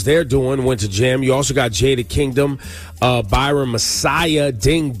shows they're doing, Winter Jam. You also got Jada Kingdom, Byron Messiah,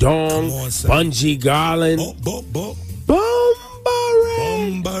 Ding Dong, Bungie Garland. Bomba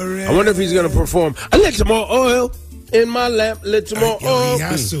I wonder if he's going to perform. A little more oil in my lamp, little more oil. He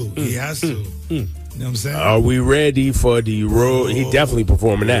has to. He has to. You know what I'm saying? Are we ready for the road? He definitely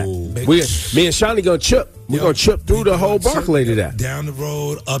performing that. Me and Shawnee gonna chip. We're gonna chip through the whole Barclay to that. Down the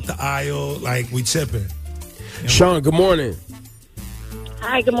road, up the aisle, like we chipping. Sean, good morning.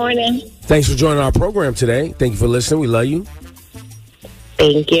 Hi, good morning. Thanks for joining our program today. Thank you for listening. We love you.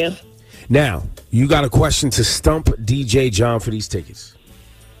 Thank you. Now, you got a question to stump DJ John for these tickets.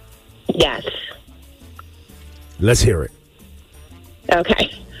 Yes. Let's hear it. Okay.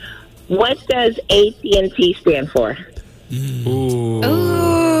 What does AT&T stand for? Ooh.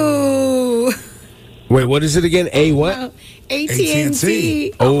 Wait, what is it again? A what?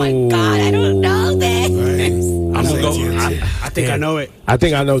 AT&T. Oh my God, I don't know that. I'm gonna go. I think I know it. I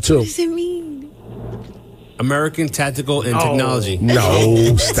think I know too. What does it mean? American Tactical and Technology.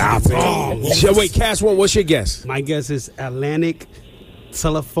 No, stop it. Wait, Cass one, what's your guess? My guess is Atlantic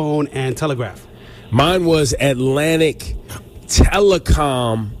Telephone and Telegraph. Mine was Atlantic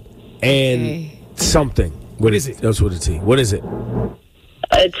Telecom and something. What is it? That's what it's. What is it?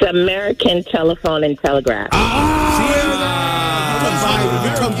 It's American Telephone and Telegraph. If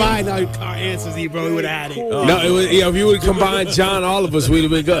we combined our answers, Ebro, we would have had it. No, it was, if you would have combined John, all of us, we'd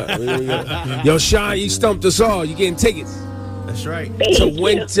have been good. Yo, Sean, you stumped us all. You getting tickets. That's right. To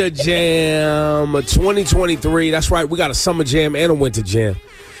Winter Jam 2023. That's right. We got a Summer Jam and a Winter Jam.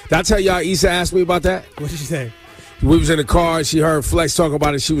 Did I tell y'all Issa asked me about that? What did she say? We was in the car. She heard Flex talk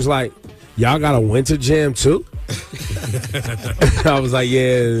about it. She was like, y'all got a Winter Jam too? I was like,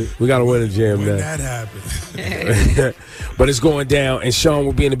 yeah, we got a Winter Jam when now. That happened. But it's going down, and Sean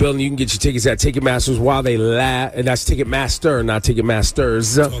will be in the building. You can get your tickets at Ticketmasters while they last. And that's Ticketmaster, not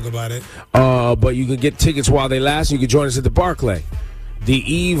Ticketmasters. Talk about it. But you can get tickets while they last. You can join us at the Barclay, the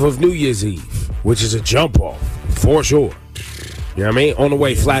eve of New Year's Eve, which is a jump off for sure. You know what I mean? On the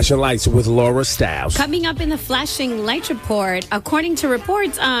way, Flashing Lights with Laura Stiles. Coming up in the Flashing Lights report, according to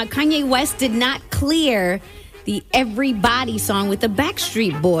reports, Kanye West did not clear the Everybody song with the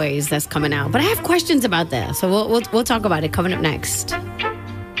Backstreet Boys that's coming out. But I have questions about that, so we'll talk about it coming up next. Hot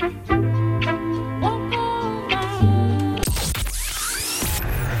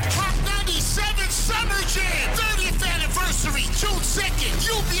 97 Summer Jam, 30th anniversary, June 2nd,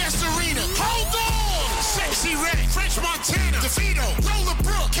 UBS Arena. Hold on! Sexy Red, French Montana, DeVito, Lola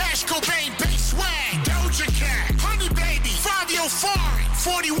Brooke, Cash Cobain, Bass Swag, Doja Cat, Honey Baby, Fabio Foreign,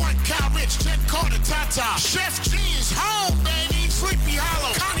 41, Kyle Rich, Jen Carter, Tata, Chef G is home, baby, Sleepy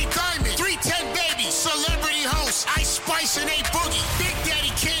Hollow, Connie Diamond, 310 Baby, Celebrity Host, Ice Spice and A Boogie. Big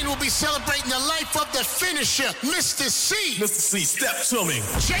Daddy Kane will be celebrating the life of the finisher, Mr. C. Mr. C, step to me.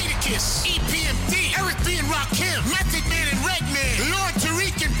 Jadakiss, EPMD, Eric B. and Rakim, Method Man and Redman, Lord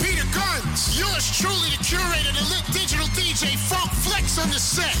Tariq and Peter Guns. Yours truly, the curator, the lit digital DJ, Funk Flex on the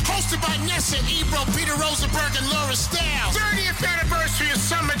set. Hosted by Nessa, Ebro, Peter Rosenberg, and Laura Stiles. 30th anniversary of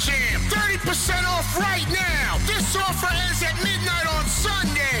Summer Jam. 30% off right now. This offer ends at midnight on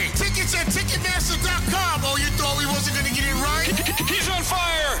Sunday. Tickets at Ticketmaster.com. Oh, you thought we wasn't going to get it right? He's on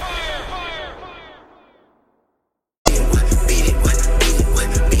fire.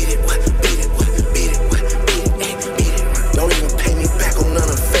 Don't even pay me back on none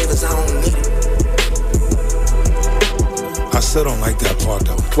of the favors, I don't need it. I still don't like that part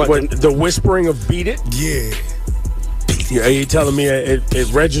though. What, the whispering of Beat It? Yeah. Are you telling me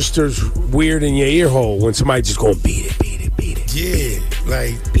it registers weird in your ear hole when somebody just going beat it, beat it, beat it? Yeah,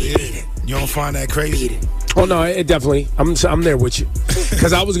 like beat it. You don't find that crazy? Oh no, it definitely. I'm there with you.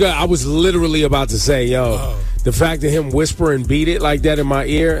 Because I was literally about to say, yo, the fact of him whispering "beat it" like that in my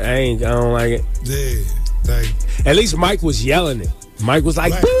ear, I don't like it. Yeah, like at least Mike was yelling it. Mike was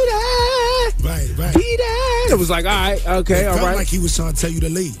like, right. "Beat it, right, beat it." It was like, all right, okay, all right. Like he was trying to tell you to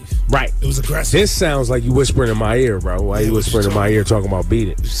leave. Right. It was aggressive. This sounds like you whispering in my ear, bro. Why you whispering in my ear talking about beat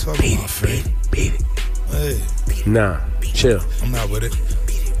it? Beat it. Hey. Nah, chill. I'm not with it.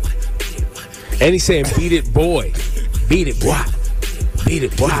 And he's saying beat it, boy. Beat it, boy. Beat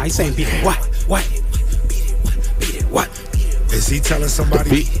it, boy. Nah, he's saying beat it. What? Is he telling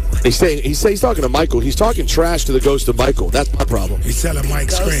somebody? He's talking to Michael. He's talking trash to the ghost of Michael. That's my problem. He's telling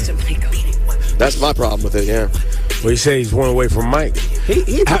Mike scream. That's my problem with it, yeah. Well, he said he's one away from Mike.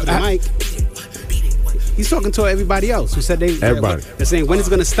 He ain't talking to Mike. He's talking to everybody else who said everybody. They're saying, when is it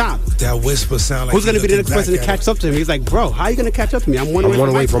going to stop? That whisper sound like who's going to be the next person to catch up to him? He's like, bro, how are you going to catch up to me? I'm one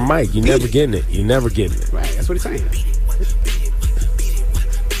away from Mike. You're never getting it. You're never getting it. Right, that's what he's saying.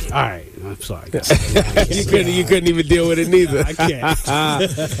 All right, I'm sorry. you couldn't even deal with it neither. I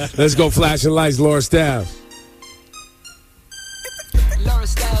can't. Let's go Flashing Lights, Laura Stiles. Laura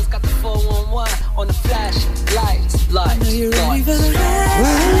Stiles got the 411 on the Flashing Lights. like.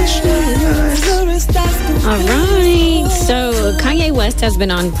 All right. So Kanye West has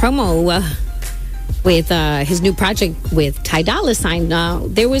been on promo with his new project with Ty Dolla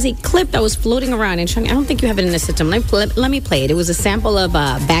 $ign. There was a clip that was floating around, and I don't think you have it in the system. Let me play it. It was a sample of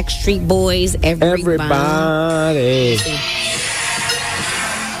Backstreet Boys, Everybody.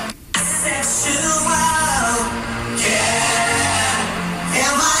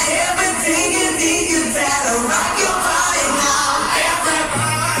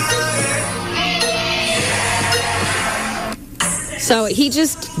 So he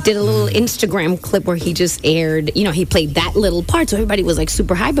just did a little Instagram clip where he just aired, he played that little part, so everybody was like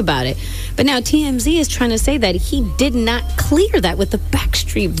super hype about it. But now TMZ is trying to say that he did not clear that with the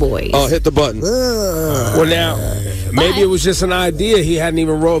Backstreet Boys. Oh, hit the button. Well, now, maybe it was just an idea. He hadn't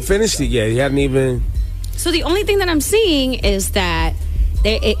even finished it yet. He hadn't even... So the only thing that I'm seeing is that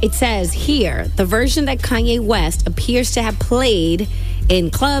it says here, the version that Kanye West appears to have played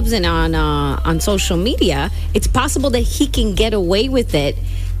in clubs and on social media, it's possible that he can get away with it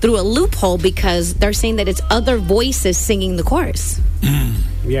through a loophole because they're saying that it's other voices singing the chorus.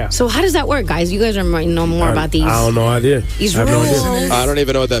 Yeah. So how does that work, guys? You guys know more about these. I don't know idea. These rules. I don't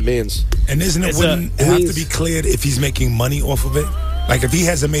even know what that means. And wouldn't it have to be cleared if he's making money off of it? Like if he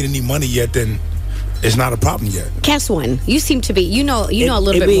hasn't made any money yet, then it's not a problem yet. Cast one. You seem to be. You know a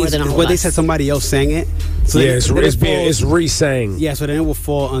little bit more than all of us. Well, they said somebody else sang it. So yeah, it's re-sang. Yeah, so then it will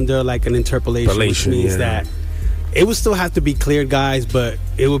fall under like an interpolation, which means that it would still have to be cleared, guys, but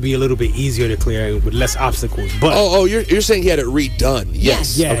it would be a little bit easier to clear with less obstacles. But you're saying he had it redone?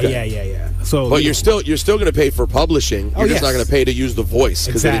 Yes. Yeah, okay. yeah. So, but you're still going to pay for publishing. You're just not going to pay to use the voice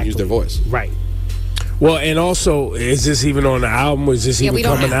because they didn't use their voice. Right. Well, and also, is this even on the album? Was this even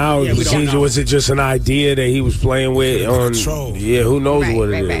coming out? Was it just an idea that he was playing with on? Yeah, who knows what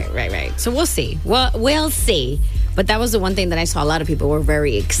it is? Right. So we'll see. Well, we'll see. But that was the one thing that I saw a lot of people were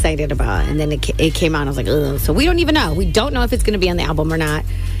very excited about, and then it came out. And I was like, ugh. So we don't even know. We don't know if it's going to be on the album or not.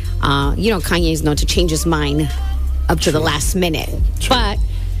 Kanye's known to change his mind up to the last minute. But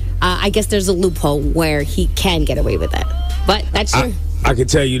I guess there's a loophole where he can get away with it. But that's I can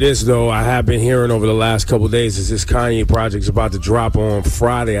tell you this, though. I have been hearing over the last couple of days is this Kanye project's about to drop on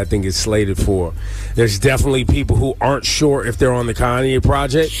Friday. I think it's slated for. There's definitely people who aren't sure if they're on the Kanye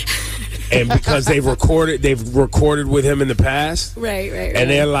project. And because they've recorded with him in the past. Right. And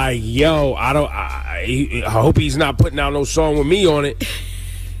they're like, yo, I hope he's not putting out no song with me on it.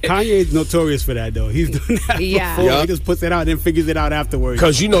 Kanye's notorious for that, though. He's done that before. Yeah. He just puts it out and then figures it out afterwards.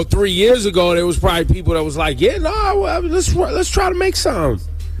 Because, 3 years ago, there was probably people that was like, let's try to make some.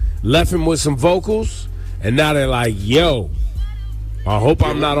 Left him with some vocals, and now they're like, yo, I hope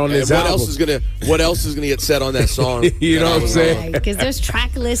I'm not on this album. What else is gonna get said on that song? You know what I'm saying? Because there's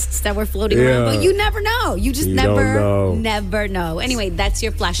track lists that were floating around, but you never know. You just never know. Anyway, that's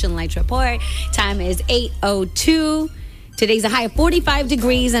your Flash and Lights report. Time is 8:02. Today's a high of 45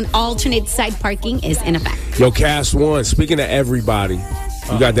 degrees and alternate side parking is in effect. Yo, Cast One, speaking of everybody,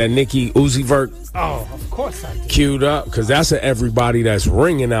 you got that Nicki Uzi Vert of course I do. Queued up, because that's everybody that's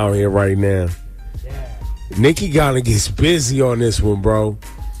ringing out here right now. Yeah. Nicki kind of gets busy on this one, bro.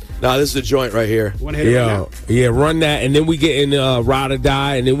 Nah, this is a joint right here. Yeah, run that, and then we get in Ride or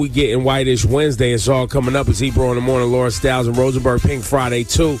Die, and then we get in Whitish Wednesday. It's all coming up. It's Ebro in the morning, Laura Styles and Rosenberg, Pink Friday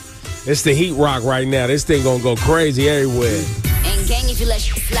 2. It's the heat rock right now. This thing gonna go crazy everywhere.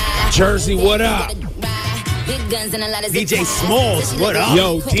 Jersey, what up? DJ Smalls, what up?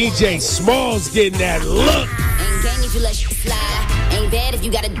 Yo, DJ Smalls getting that look. Ain't bad if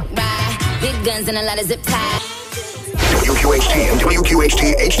you got a ride. Big guns and a lot of zip ties. WQHT and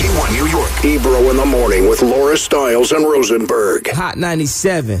WQHT HD1 New York. Ebro in the morning with Laura Styles and Rosenberg. Hot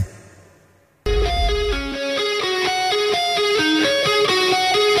 97.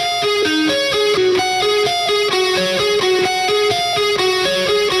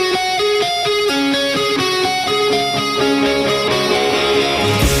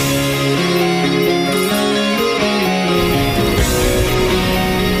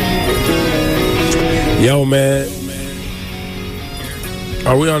 Yo, man.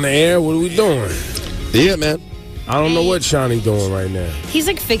 Are we on the air? What are we doing? Yeah, man. I don't know what Shawnee doing right now. He's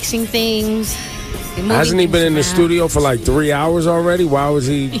like fixing things. Hasn't he been in the studio for like 3 hours already? Why was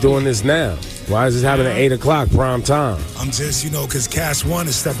he doing this now? Why is this happening at 8 o'clock prime time? I'm just, because Cast One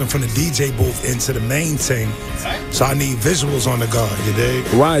is stepping from the DJ booth into the main thing. So I need visuals on the guard, you dig?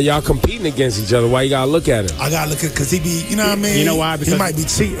 Why? Y'all competing against each other. Why you got to look at him? I got to look at because he be, you know what I mean? You know why? Because he might be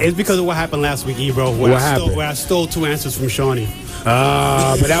cheating. It's because of what happened last week, Ebro. What happened? Where I stole 2 answers from Shawnee.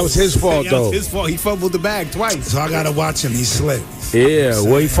 But that was his fault, though. That was his fault. He fumbled the bag twice. So I got to watch him. He's slick. Yeah,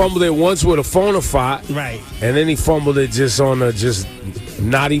 well, he fumbled it once with a phone-a-fot. Right. And then he fumbled it just on a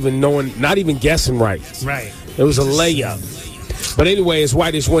not even guessing right. Right. It was a layup. But anyway, it's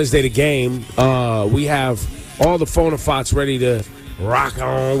Whitish Wednesday, the game. We have all the phone-a-fots ready to rock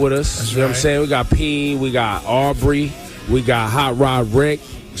on with us. That's you know what I'm saying? We got P, we got Aubrey, we got Hot Rod Rick.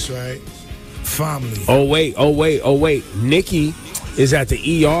 That's right. Family. Oh, wait. Nikki is at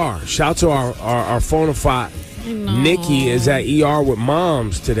the ER. Shout to our phone-a-fot. Nikki is at ER with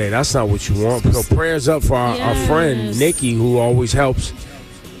moms today. That's not what you want. So prayers up for our friend Nikki, who always helps.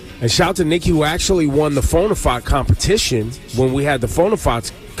 And shout to Nikki, who actually won the phone-a-fot competition when we had the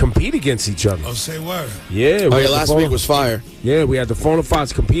phone-a-fots compete against each other. Oh, say word. Yeah. Last week was fire. Yeah, we had the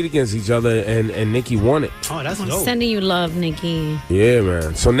phone-a-fots compete against each other, and Nikki won it. Oh, that's I'm dope. sending you love, Nikki. Yeah,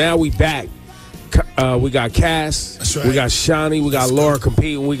 man. So now we back. We got Cass. That's right. We got Shawnee. We got Laura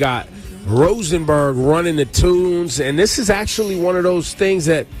competing. We got Rosenberg running the tunes. And this is actually one of those things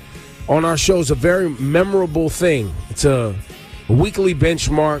that on our show is a very memorable thing. It's a weekly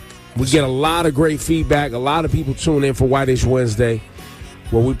benchmark. We get a lot of great feedback. A lot of people tune in for Whitish Wednesday,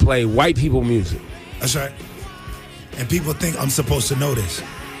 where we play white people music. That's right. And people think I'm supposed to know this.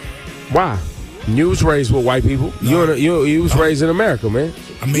 Why? You was raised with white people. No. You was raised in America, man.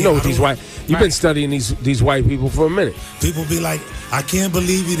 I mean, you know what these white. You've been studying these white people for a minute. People be like, I can't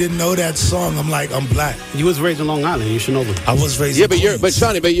believe you didn't know that song. I'm like, I'm black. You was raised in Long Island. You should know them. I was raised. Yeah, in but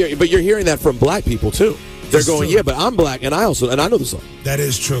Shawnee, but you're hearing that from black people too. They're It's going, true. yeah, but I'm black and I know the song. That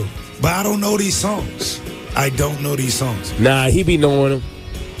is true. But I don't know these songs. I don't know these songs. Nah, he be knowing them.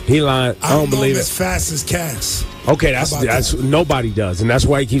 He lying. I don't know believe him it. as fast as Cass. Okay, How about that's nobody does, and that's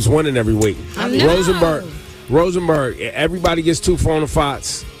why he keeps winning every week. Rosenberg. Everybody gets 2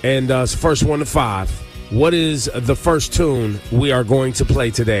 phone-a-fots, and it's the first 1 to 5. What is the first tune we are going to play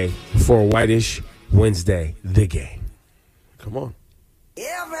today for Whitish Wednesday, the game? Come on.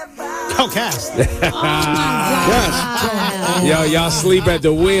 Oh, Cass. Yo, y'all sleep at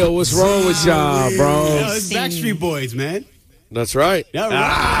the wheel. What's wrong with y'all, bro? Yo, it's Backstreet Boys, man. That's right. All right.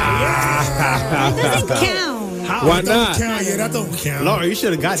 That doesn't count. Why not? Yeah, that don't count. Laura, you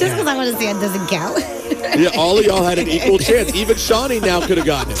should have got Just that. because I want to say it doesn't count. Yeah, all of y'all had an equal chance. Even Shawnee now could have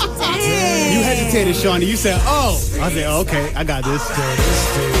gotten it. You hesitated, Shawnee. You said, oh. I said, oh, okay, I got this.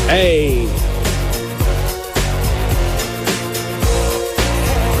 Hey.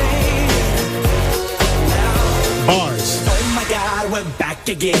 Bars. Oh my God, we're back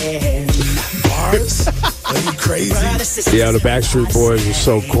again. Bars? Are you crazy? Yeah, the Backstreet Boys are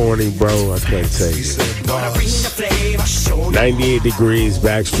so corny, bro. I can't take it. 98 degrees,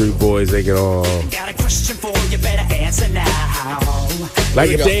 Backstreet Boys, they can all. Got a question for you, better answer now.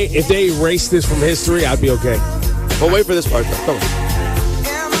 Like if they erase this from history, I'd be okay. Well, wait for this part. Come on.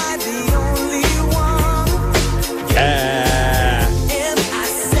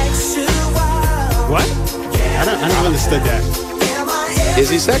 What? I don't understand that. Is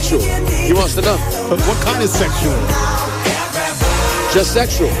he sexual? He wants to know. What kind of sexual? Just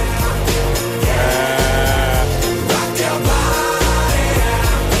sexual.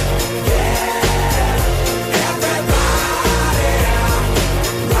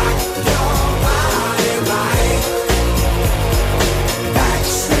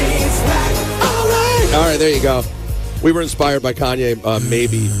 All right, there you go. We were inspired by Kanye,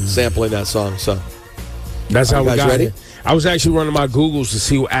 maybe sampling that song. So that's how we got ready? it. I was actually running my Googles to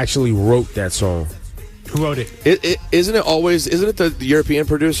see who actually wrote that song. Who wrote it? Isn't it the European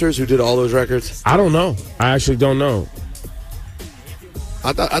producers who did all those records? I don't know. I actually don't know.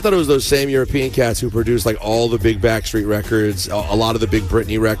 I thought it was those same European cats who produced like all the big Backstreet records, a lot of the big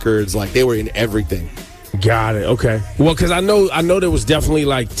Britney records. Like they were in everything. Got it. Okay. Well, because I know there was definitely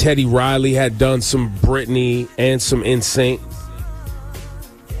like Teddy Riley had done some Britney and some NSYNC.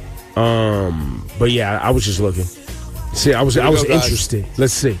 But yeah, I was just looking. See, I was interested.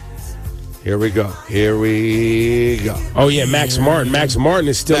 Let's see. Here we go. Oh yeah, Max Martin. Max Martin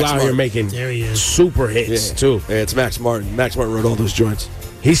is still out here making super hits too. Yeah, it's Max Martin. Max Martin wrote all those joints.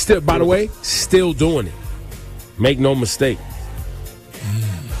 He's still, by the way, still doing it. Make no mistake.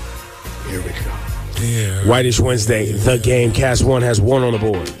 Here we go. Yeah. Whitish Wednesday, the game. Cast 1 has 1 on the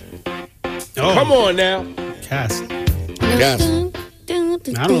board. Oh. Come on now. Cass. Cass. I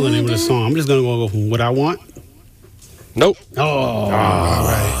don't know the name of the song. I'm just going to go from What I Want. Nope. Oh. All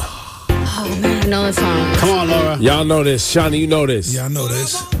right. Oh, man, I know the song. Come on, Laura. Y'all know this. Shawnee, you know this. Yeah, I know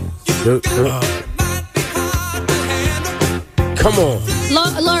this. Come on.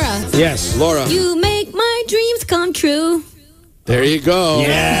 Laura. Yes. Laura. You make my dreams come true. There you go.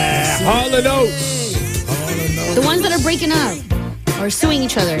 Yeah. Hall & Oates. The ones that are breaking up or suing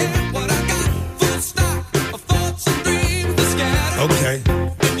each other. Okay.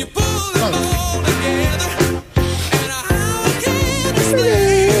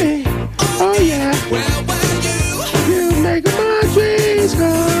 Oh yeah. You make my dreams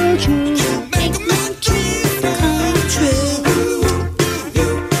come true. Make my dreams come true.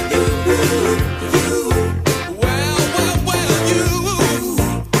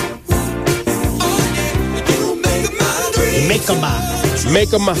 Make a man.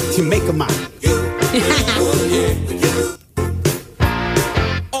 Make 'em up. To make a man.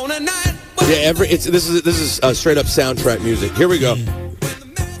 Yeah, this is straight up soundtrack music. Here we go.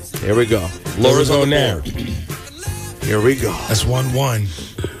 Here we go. Laura's on there. Here we go. That's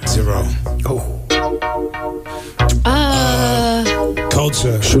 1-1-0.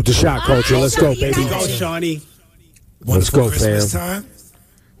 Culture. Shoot the shot, Culture. Let's go, baby. Go, Shawnee. Let's go, Christmas fam. time.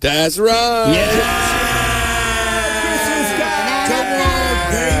 That's right.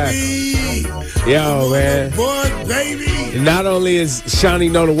 Yo, man. Boy, baby. Not only is Shawnee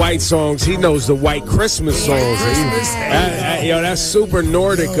know the white songs, he knows the white Christmas songs. Yo, that's super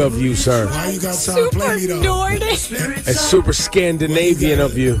Nordic of you, sir. Why you got time to play me though? Nordic. It's super Scandinavian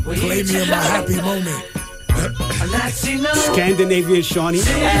of you. Play me in my happy moment. Scandinavian Shawnee.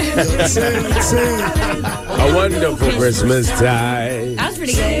 A wonderful Christmas time. That was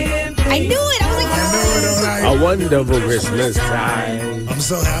pretty good. I knew it. I was like, A wonderful Christmas time. I'm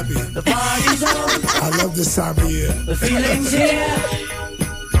so happy. I love this time of year. The feeling's here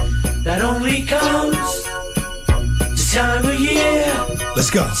that only comes this time of year. Let's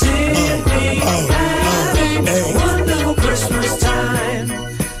go. Simply having a wonderful Christmas time.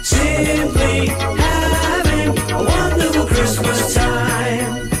 Simply having a wonderful Christmas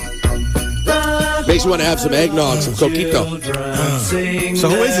time. Makes you want to have some eggnog, some coquito. So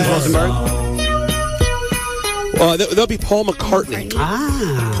who is this, Rosenberg? There'll be Paul McCartney.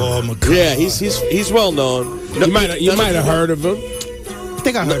 Paul McCartney. Yeah, he's well known. You might have heard of him. I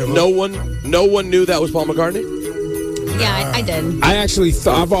think I heard of him. No one knew that was Paul McCartney. yeah, I did. I actually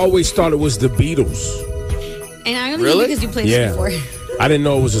I've always thought it was the Beatles. And I only Really? knew because you played Yeah. this before. I didn't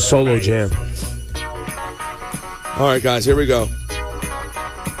know it was a solo jam. All right, guys, here we go.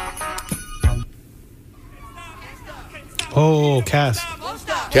 Oh, Cass.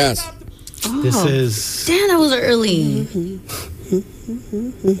 This is. Damn, that was early.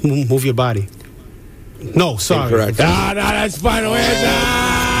 Move your body. No, sorry. Incorrect. That's final answer.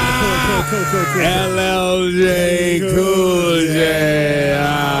 LLJ Cool J.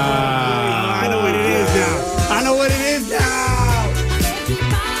 I know what it is now.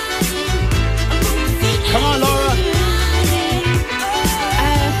 Come on, Laura.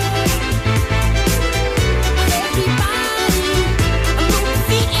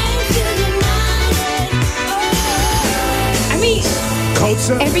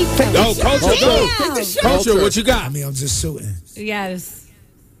 Culture. Culture, what you got? I mean, I'm just shooting. Yes.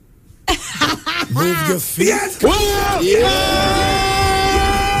 Move your feet. Yes. Yeah.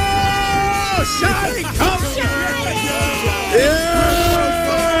 Shawty, come.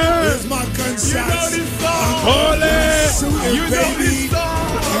 Yeah. Here's my gunshots. I'm shooting, baby.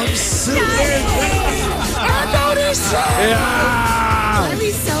 I'm shooting, baby. I know this song. Yeah. I'm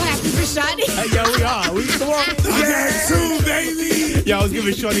so happy for Shawty. Yeah, we are. We come on. I got two, baby. Yeah, I was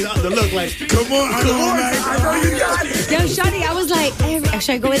giving Shorty the look like, come on, I know you got it. Yo, Shawty, I was like,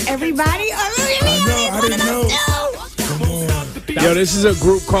 should I go with everybody? I didn't know. Come on. Yo, this is a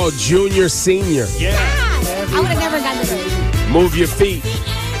group called Junior Senior. Yeah. I would have never gotten this. Move your feet.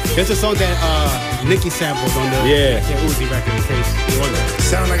 That's a song that Nicki sampled on the Uzi record in case you wonder.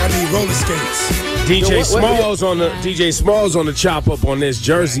 Sound like I need roller skates. DJ Smalls on the chop up on this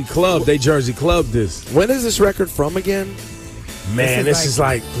Jersey Club. They Jersey Club this. When is this record from again? Man, this is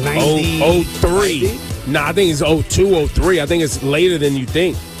like 90, 03. Nah, I think it's 02, 03. I think it's later than you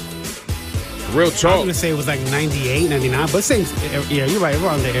think. Real I'm talk. going to say it was like 98, 99, but same. Yeah, you're right. We're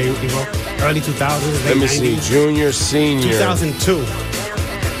on the early 2000s. Let me see. Junior, Senior. 2002.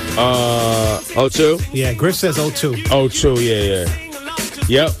 02? Yeah, Griff says 02. 02, yeah.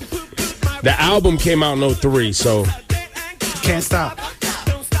 Yep. The album came out in 03, so. Can't stop.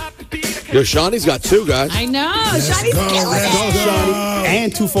 Yo, Shawnee's got two, guys. I know. Shawnee's killing it. Shawnee.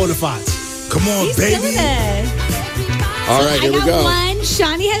 And 2 4-5s. Come on, He's baby. killing it. All right, here we I go. got 1.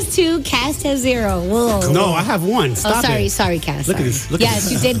 Shawnee has 2. Cast has 0. Whoa. No, I have 1. Stop sorry, it. sorry, Cass. Look at sorry. this. Look yes, at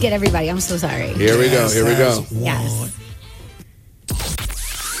this. you did get everybody. I'm so sorry. Here we go. Yes.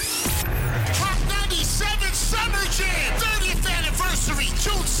 Hot 97 Summer Jam, 30th anniversary,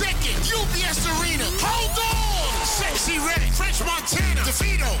 June 2nd, UBS Arena. Hold on! Sexy Red, French Montana,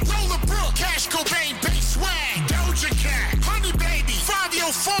 DeVito, Roller Brook, Cash Cobain, Bass Swag, Doja Cat, Honey Baby, Fabio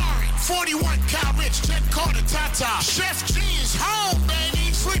Foreign, 41, Cal Rich, Ted Carter, Tata. Chef G is home, baby.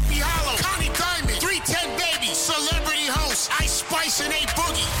 Sleepy Hollow, Connie Diamond, 310 Baby, Celebrity Host, Ice Spice and A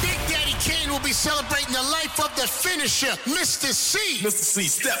Boogie. Big Daddy Kane will be celebrating the life of the finisher, Mr. C. Mr. C,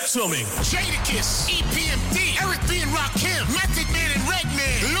 step to me. Jadakiss, EPMD, Eric B. and Rakim, Method Man and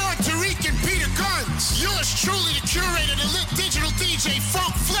Redman, Lord Tariq and Peter Guns. Yours truly, the curator, the lit digital DJ,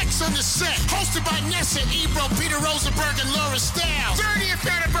 Funk Flex on the set. Hosted by Nessa, Ebro, Peter Rosenberg, and Laura Stiles. 30th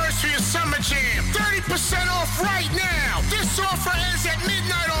anniversary of Summer Jam. 30% off right now. This offer ends at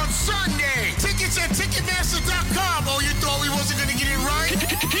midnight on Sunday. Tickets at Ticketmaster.com. Oh, you thought we wasn't going to get it right?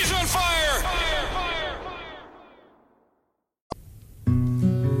 He's on fire.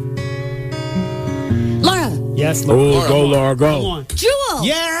 Laura. Yes, Laura. Oh, go, Laura, go. Come on. Jewel.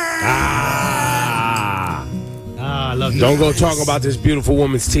 Yeah. I love Don't go talking about this beautiful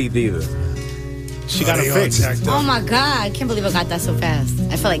woman's teeth either. She got a fix. Oh my God! I can't believe I got that so fast.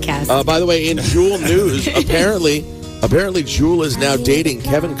 I feel like Cass. By the way, in Jewel news, apparently Jewel is now dating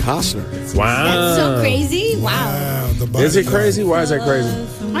Kevin Costner. Wow. That's so crazy. Wow. Is it crazy? Why is that crazy?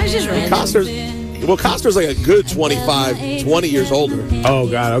 Why is just random? Costner's like a good 20 years older. Oh,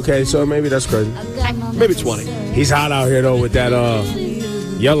 God. Okay, so maybe that's crazy. Maybe 20. He's hot out here, though, with that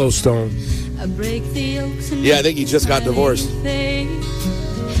Yellowstone. Yeah, I think he just got divorced. I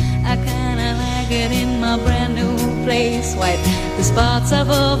kinda like it in my brand new place. Wipe the spots off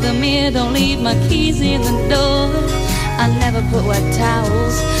of the mirror. Don't leave my keys in the door. I never put wet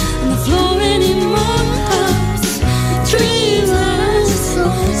towels on the floor anymore. Dreams last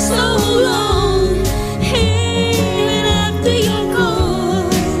so long, even after you're gone.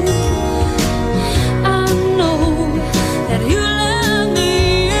 I know that you love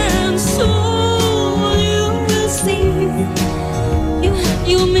me, and so you will see.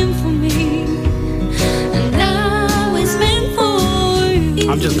 You're meant for me, and now it's meant for you.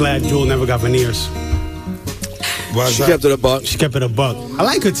 I'm just glad Jewel never got veneers. She kept it a buck. She kept it a buck. I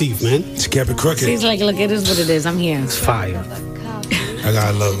like her teeth, man. She kept it crooked. She's like, look, it is what it is. I'm here. It's fire. I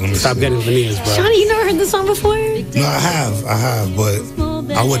gotta look. Stop getting veneers, bro. Shawnee, you never heard this song before? No, I have, but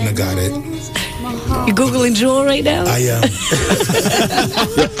I wouldn't have got it. You Googling Jewel right now? I am.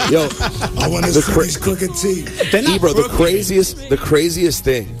 Yo, I want to see these crooked teeth. Ebro, the craziest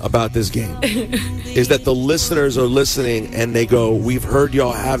thing about this game is that the listeners are listening and they go, "We've heard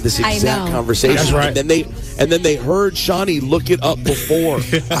y'all have this exact conversation." That's right. And then they heard Shawnee look it up before.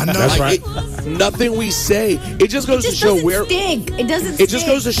 I know. That's right. Nothing we say. It just goes to show where. It doesn't. It just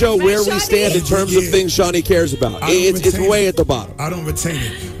goes to show where we stand in terms of things Shawnee cares about. It's way at the bottom. I don't retain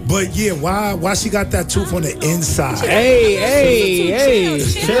it. But yeah, why she got that tooth on the inside? Hey.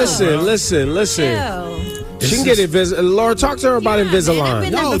 Listen. She can get Invisalign. Laura, talk to her about Invisalign.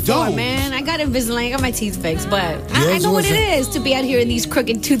 No, don't. Man, I got Invisalign. I got my teeth fixed, but I know what it is to be out here in these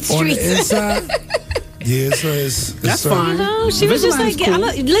crooked tooth streets. On the inside? Yeah, it's that's fine. No, she was just like, cool.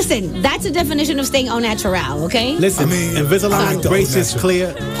 listen, that's a definition of staying au naturel, okay? Listen, Invisalign, braces,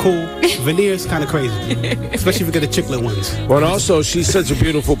 clear, cool. Veneers, kind of crazy. Especially if you get the chiclet ones. But also, she's such a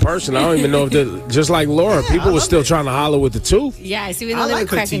beautiful person. I don't even know if just like Laura, people were still trying to holler with the tooth. Yeah, I see we don't live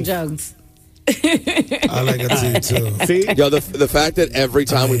cracking jokes. I like her teeth too. See? Yo, the fact that every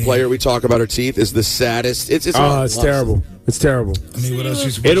time we play her, we talk about her teeth is the saddest. It's terrible. It's terrible. I mean, what else?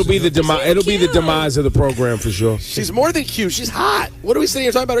 It'll be the demise of the program for sure. She's more than cute. She's hot. What are we sitting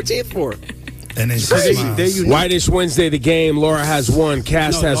here talking about her teeth for? And then Whitish Wednesday, the game. Laura has one.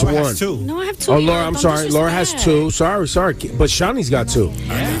 Cass has Laura one. Has two. No, I have two. Oh, Laura, I'm sorry. Laura has two. Sorry. But Shawnee's got two.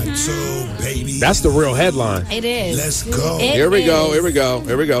 I got two, baby. That's the real headline. It is. Let's go. Here we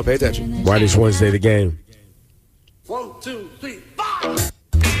go. Pay attention. Whitish Wednesday, the game. 1, 2, 3, 4.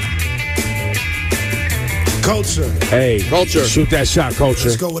 Culture. Hey, culture. Shoot that shot, culture.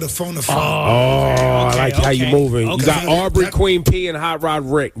 Let's go with a phone to phone. I like how you moving. You got Aubrey, Queen P, and Hot Rod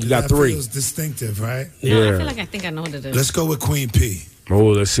Rick. You got three. Feels distinctive, right? Yeah. I feel like I think I know what it is. Let's go with Queen P. Oh,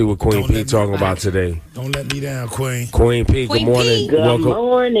 let's see what Queen P talking about today. Don't let me down, Queen. Queen P, good morning. Good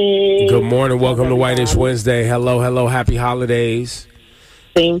morning. Good morning. Welcome to Whitish Wednesday. Hello. Happy holidays.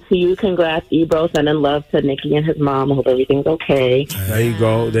 Same to you. Congrats, Ebro. Sending love to Nikki and his mom. I hope everything's okay. There you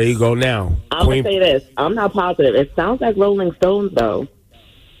go now. I'm going to say this. I'm not positive. It sounds like Rolling Stones, though.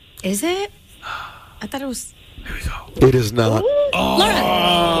 Is it? I thought it was. Here we go. It is not.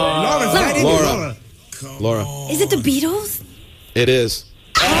 Laura. Is it the Beatles? It is.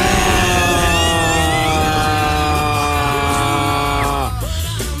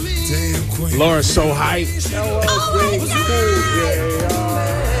 Damn, Queen. Laura's so hyped.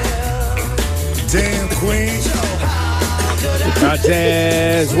 Damn, Queen. I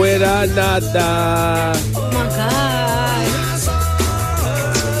dance with another. Oh my God.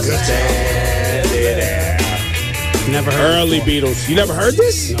 Good standing there. Never heard Early it Beatles. You never heard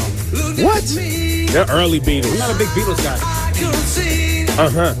this? No. What? They're early Beatles. I'm not a big Beatles guy.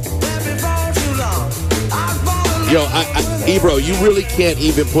 Yo, Ebro, you really can't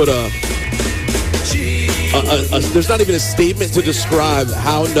even put there's not even a statement to describe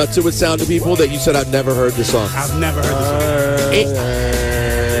how nuts it would sound to people that you said I've never heard this song. I've never heard this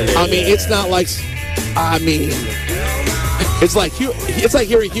song. It's not like, it's like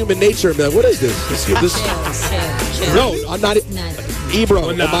hearing Human Nature and be like, what is this? No, I'm not. Ebro,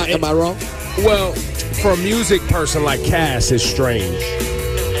 am I wrong? Well, for a music person like Cass, it's strange.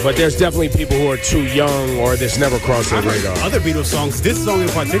 But there's definitely people who are too young or this never crossed their radar. Other Beatles songs, this song in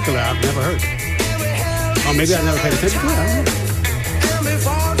particular, I've never heard. Or maybe I never paid attention to it.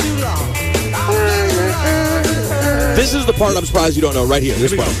 I don't know. This is the part I'm surprised you don't know right here.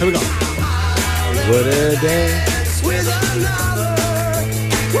 This part. Here we go.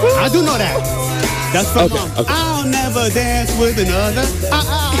 I do know that. That's from okay. I'll never dance with another.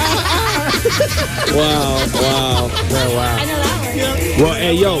 Wow. I know that one. Well,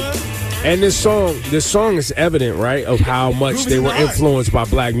 hey, yo, and this song is evident, right, of how much they were influenced by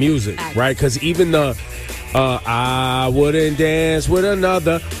black music, right? Because even the I wouldn't dance with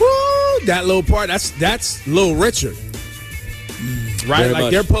another, woo, that little part, that's Lil Richard, right? Very like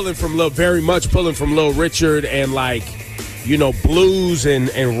much. they're pulling from very much pulling from Lil Richard and like, you know, blues and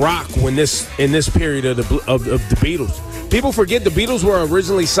rock in this period of the Beatles. People forget the Beatles were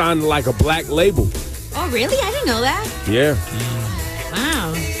originally signed to like a black label. Oh, really? I didn't know that. Yeah.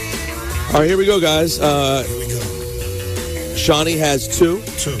 Wow. All right, here we go, guys. Shawnee has 2.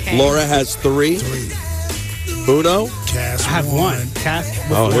 Okay. Laura has 3. Uno? Cass I have one. Cass.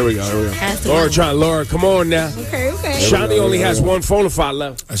 Here we go. Laura, come on now. Okay. Shawnee only has one phonify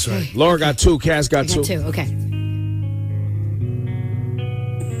left. That's right. Laura got 2. Cass got I 2. got 2. Okay.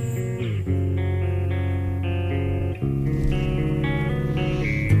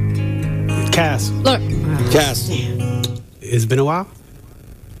 Cass. Look. Cass. It's been a while.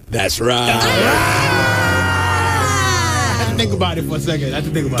 That's right. I had to think about it for a second.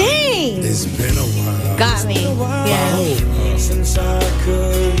 Dang. It's been a while. Got me. Yeah.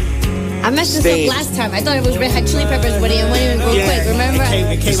 I messed this up last time. I thought it was Red Hot Chili Peppers, but it went even real quick. Remember?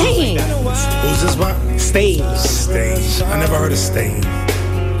 It came Dang. Who's this by? Stains. I never heard of Stain.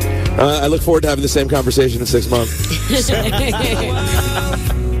 I look forward to having the same conversation in 6 months.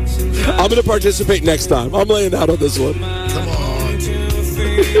 I'm going to participate next time. I'm laying out on this one. Come on.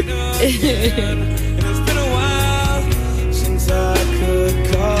 It's been a while since I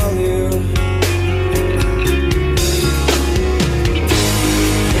could call you.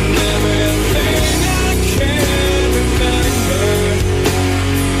 And everything I can remember.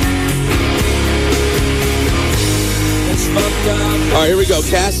 It's fucked up. All right, here we go.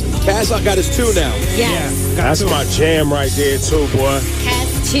 Cass got his 2 now. Yes. That's my jam right there, too, boy.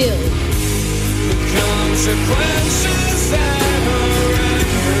 Cass 2. Consequences that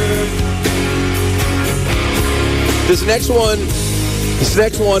This next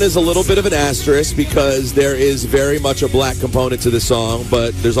one is a little bit of an asterisk because there is very much a black component to this song,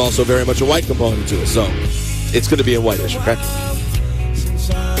 but there's also very much a white component to it. So it's going to be in whitish, okay?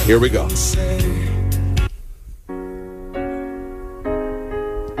 Here we go.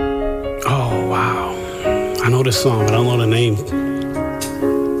 Oh, wow. I know this song, but I don't know the name.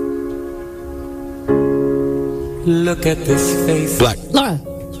 Look at this face. Black. Laura.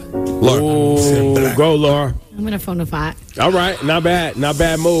 Ooh, go, Laura. I'm going to phone a fight. All right, not bad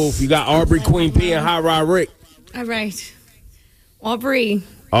move. You got Aubrey, Queen P, and Hot Rod Rick. All right. Aubrey,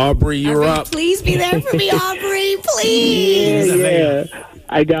 you're up. please be there for me, Aubrey. Please. Yeah,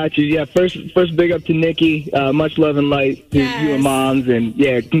 I got you. Yeah, first big up to Nikki. Much love and light to you and moms, and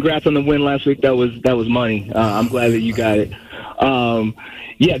yeah, congrats on the win last week. That was money. I'm glad that you got it.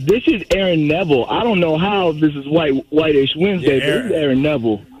 Yeah, this is Aaron Neville. I don't know how this is Whitish Wednesday, but this is Aaron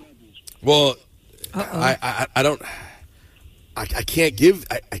Neville. Well, I can't give.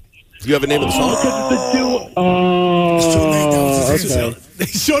 Do you have a name of the song? It's too late. That was his answer.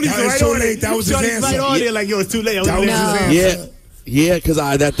 Shorty's It's too late. That was his answer. right on there like, yo, it's too late. That was his answer. Yeah, because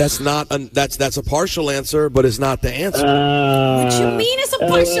that's not that's a partial answer, but it's not the answer. What you mean it's a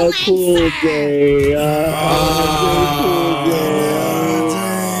partial Cool answer? day.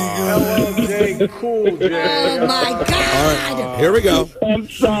 Cool day. Oh, my God. All right, here we go. I'm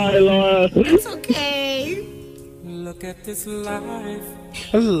sorry, Laura. It's okay. Look at this life.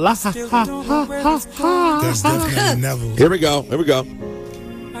 That's definitely Neville. Here we go.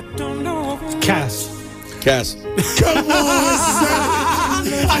 I don't know. Cass. Come on,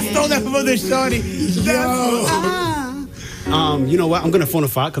 I stole that from the Shorty. You know what? I'm gonna phone a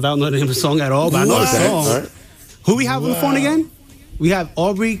fight because I don't know the name of the song at all, but I know the song. All right. Who we have on the phone again? We have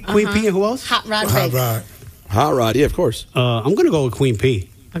Aubrey, Queen P, and who else? Hot Rod. Hot Rod, yeah, of course. I'm gonna go with Queen P.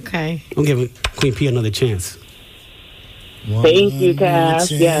 Okay. I'm giving Queen P another chance. Thank you, Cass.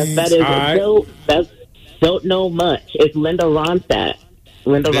 Yes, that is don't know much. It's Linda Ronstadt.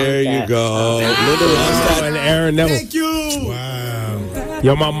 There you go. Linda Ronstadt and Aaron Neville. Thank you. Wow.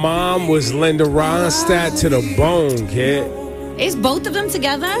 Yo, my mom was Linda Ronstadt to the bone, kid. Is both of them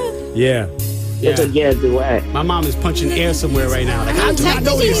together? Yeah. It's a duet. My mom is punching air somewhere right now. Like, I do not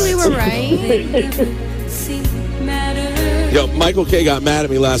know Technically, this. we were right. Yo, Michael K got mad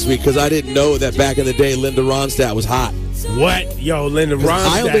at me last week because I didn't know that back in the day Linda Ronstadt was hot. What? Yo, Linda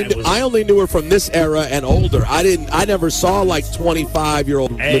Ronstadt. I only knew her from this era and older. I never saw like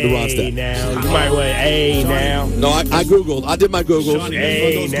 25-year-old Linda Ronstadt. Now you might want now. No, I googled. I did my Googles.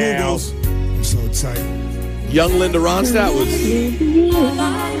 Hey now. I'm so tight. Young Linda Ronstadt was.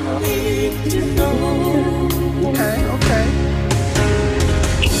 Okay.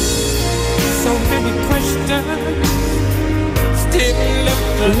 So many questions, still left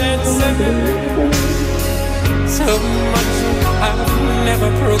unanswered. So much I've never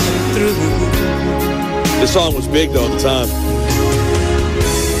broken through. This song was big though at the time.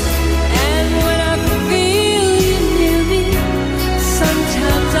 And when I feel you near me,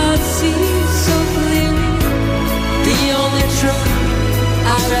 sometimes I see so clearly the only truth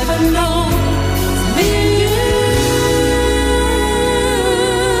I've ever known is me and you.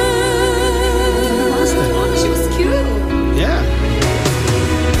 She was cute. Yeah.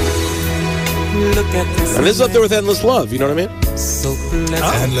 Look at this. And this is up there with Endless Love, you know what I mean? So blessed.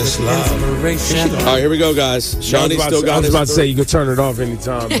 Endless love. Inspiration. All right, here we go, guys. Shawnee still got I was his about to say you could turn it off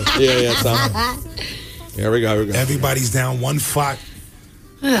anytime. But. Yeah, Tom. Here we go. Everybody's down 1-5.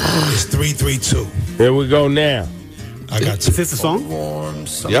 It's 3-3-2. Here we go now. I got Is this the song?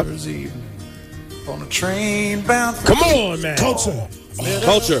 Yep. On a train bound. Come on, man. Culture.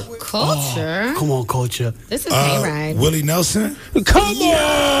 Culture. Come on, Culture. This is Hayride. Willie Nelson. Come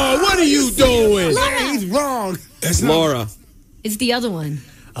on. What are you doing? He's wrong. It's Laura. It's the other one.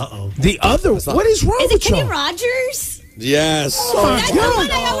 Uh-oh. The other. What is wrong Is it with Kenny y'all? Rogers? Yes. That's the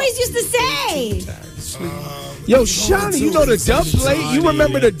one I always used to say. Yo, Shawnee, you know the dub plate? You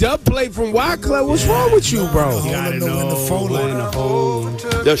remember the dub plate from Wyclef? What's wrong with you, bro? I don't know in the phone line.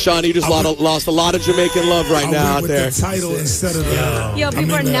 Yo, Shawnee, you just lost a lot of Jamaican love right now out with there. the title instead of the. Yo,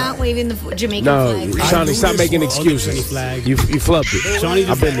 people are not waving the Jamaican No, flag. Shawnee, stop making excuses. Flag. You flubbed it. Shawnee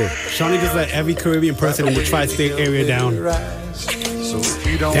I've been there. Shawnee just let every Caribbean person in the tri-state area down.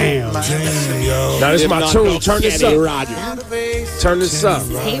 Damn. Damn, yo. Now this is my tune. Turn this up. Rogers. Turn this up.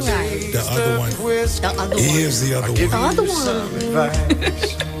 Hayride. The other one. The other He one. is the other The one. other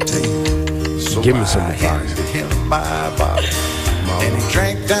one. Give me some advice. And he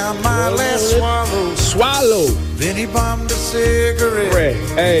drank down my last swallow. Swallow. Then he bombed a cigarette.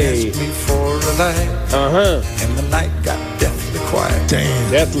 Hey. Asked me for a light. And the night got deathly quiet.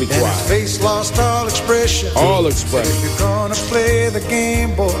 Damn. Deathly Then his quiet. face lost all expression. All If expression. you're gonna play the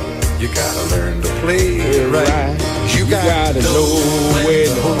game, boy, you gotta learn to play it right. You gotta know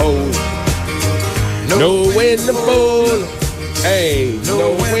when to hold. Know when to fold. Hey,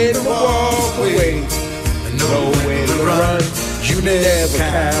 know when to walk away. Know when to run. You Never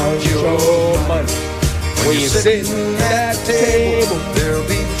count your money. When you're sitting at the table. There'll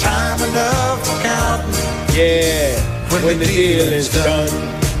be time enough for counting. Yeah, when the dealing's done.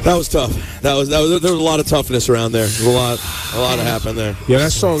 That was tough. There was a lot of toughness around there. There was a lot happened there. Yeah,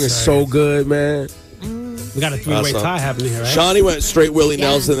 that song is so good, man. We got a three-way tie happening here, right? Shawnee went straight Willie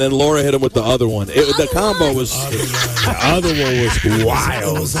Nelson, then Laura hit him with the other one. The combo was. The other one was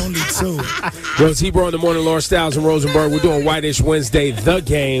wild. It was only two. Yo, it's Ebro in the morning, Laura Styles and Rosenberg. We're doing Whitish Wednesday, the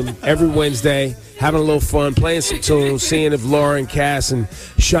game, every Wednesday. Having a little fun, playing some tunes, seeing if Laura and Cass and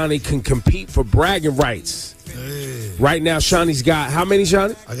Shawnee can compete for bragging rights. Hey. Right now, Shawnee's got, how many,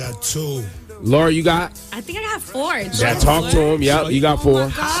 Shawnee? I got 2. Laura, you got? I think I got 4. Yeah, talk to him. Yep, you got 4. Four?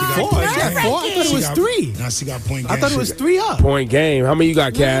 I thought it was 3. Now she got point game. I thought it was 3 up. Point game. How many you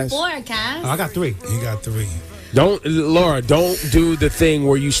got, Cass? 4, Cass. I got 3. You got 3. Laura, don't do the thing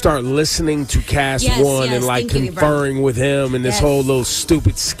where you start listening to Cass Yes, one yes, and like thank you, conferring with him and this Yes. whole little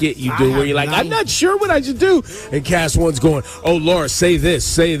stupid skit you do where you're like, I'm not sure what I should do. And Cass one's going, oh, Laura, say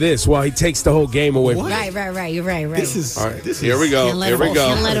this, while he takes the whole game away from you. Right. You're right. This is. All right, here we go. Can't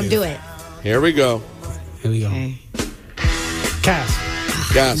let him do it. Here we go. Here we go. Okay. Cass.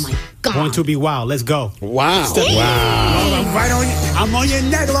 Yes. God. Going to be wild. Let's go. Wow. Laura, I'm right on you. I'm on your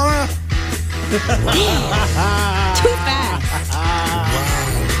neck, Laura. Too fast.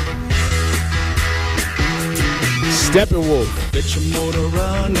 Steppenwolf. Get your motor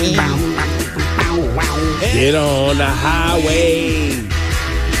running. Get on the highway.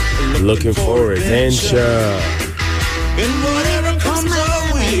 Looking for adventure. And whatever comes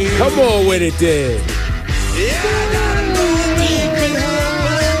our way. Come on with it then. Yeah, I gotta go make it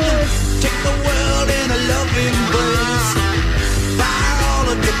happen. Take the world in a loving embrace. Fire all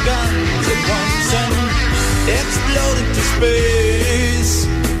of your guns at once and explode into space.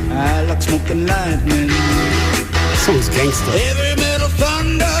 I like smoking lightning. Song's gangster. Heavy metal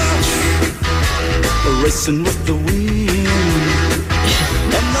thunder, racing with the wind.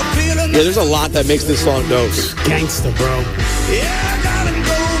 And the feeling. Yeah, there's a lot that makes this song dope. Gangster, bro. Yeah, I gotta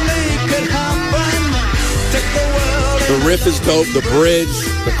go make it happen. Take the world. The riff is dope. The bridge,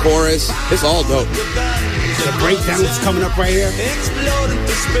 the chorus, it's all dope. The breakdown is coming up right here. Explode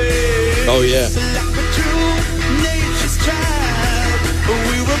into space. Oh yeah. Like a true nature's child.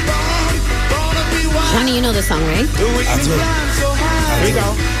 We were born to be wild. Johnny, you know the song, right? We can climb so high. Here you go.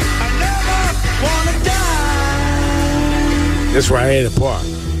 I never wanna die. This right here, the part.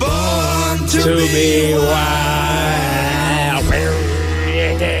 Born To be wild.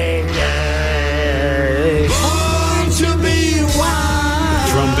 Born to be wild.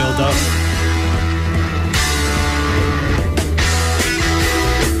 Drum build up.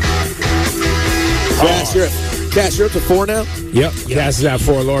 Cash, you're up to 4 now? Yep. Cass is at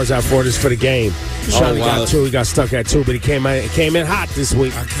 4. Laura's at 4. This is for the game. Shawnee wow. got 2. He got stuck at 2, but he came in hot this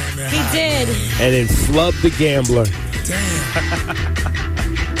week. He did. And then flubbed the gambler.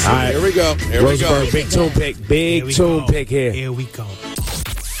 All right, Here we go. Here we go. Roseburg, big tune pick. Big tune pick here. Here we go.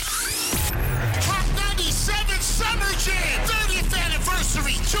 Hot 97 Summer Jam, 30th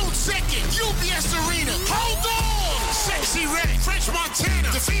anniversary, June 2nd, UBS Arena. Hold on! Sexy Red, French Montana,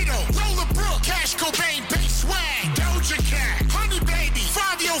 DeVito, Roller Brook, Cash Cobain, Bass Swag, Doja Cat, Honey Baby,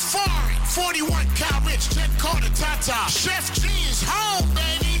 Fabio Foreign, 41 Cal Rich, Ted Carter, Tata, Chef G is home,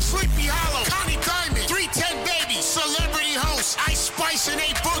 baby, Sleepy Hollow, Connie Diamond, 310 Baby, Celebrity Host, Ice Spice and A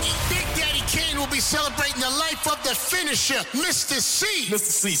Boogie. Big Daddy Kane will be celebrating the life of the finisher, Mr. C. Mr.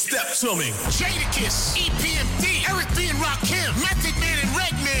 C, step to me. Jadakiss, EPMD, Eric B. and Rakim, Method Man and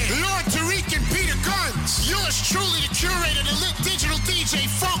Redman, Lord Tariq and Peter Guns. Yours truly, the curator, the lit digital DJ,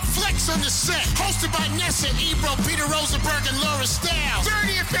 Funk Flex on the set. Hosted by Nessa, Ebro, Peter Rosenberg, and Laura Stiles.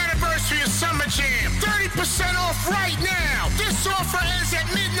 30th anniversary of Summer Jam. 30% off right now. This offer ends at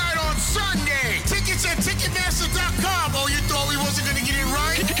midnight on Sunday. Tickets at Ticketmaster.com. Oh, you thought we wasn't going to get it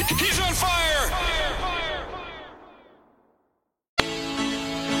right? He's on fire.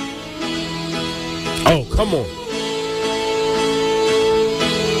 Oh, come on.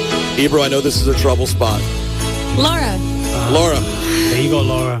 Ebro, I know this is a trouble spot. Laura. Laura. There you go,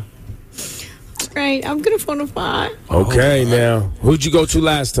 Laura. Right, I'm gonna phone a 5. Okay, now. Who'd you go to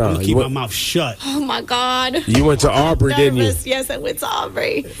last I'm time? gonna keep my mouth shut. Oh my God. You went to Aubrey, didn't you? Yes, I went to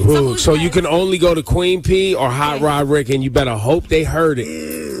Aubrey. Ooh, so you can only go to Queen P or Hot Rod Rick, and you better hope they heard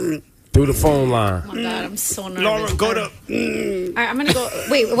it through the phone line. Oh my God, I'm so nervous. Laura, go to. All right, I'm gonna go.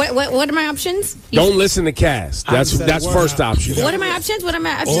 Wait, what are my options? Don't listen to Cass. That's first option. What are my options? What are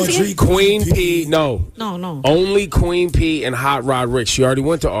my options again? Queen P, no. No. Only Queen P and Hot Rod Rick. She already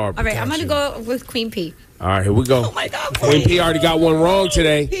went to Aubrey. All right, I'm gonna go with Queen P. All right, here we go. Oh my God, Queen P already got one wrong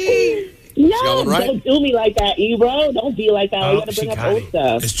today. No, right? don't do me like that, Ebro. Don't be like that. We gotta bring up old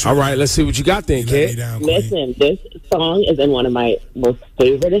stuff. All right, let's see what you got then, kid. Listen, this song is in one of my most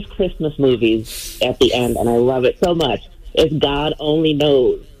favorite Christmas movies at the end, and I love it so much. It's God Only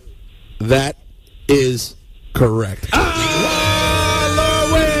Knows. That is correct.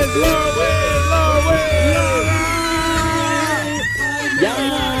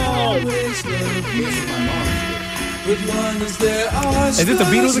 Is it the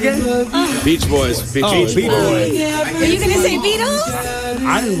Beatles again? Beach Boys. Beach Boys. Beach Boys. Were you gonna say Beatles?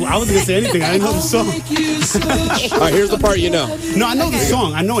 I wasn't gonna say anything. I didn't know the song. All right, here's the part you know. No, I know the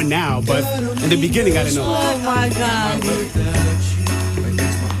song. I know it now, but in the beginning, I didn't know. Oh my God.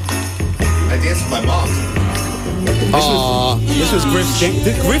 I danced with my mom. This was Griff.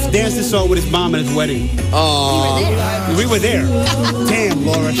 Griff danced this song with his mom at his wedding. We were there. Damn,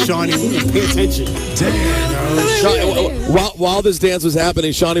 Laura, Shawnee, pay attention. While this dance was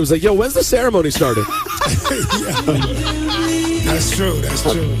happening, Shawnee was like, "Yo, when's the ceremony started?" That's true. That's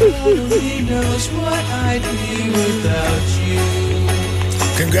true.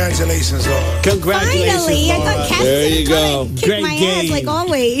 Congratulations, Laura. Congratulations, Finally, I Laura. thought Cass There you go. kicked Great my game. ass like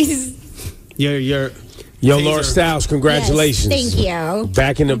always. Yo, Laura Stiles, congratulations! Yes, thank you.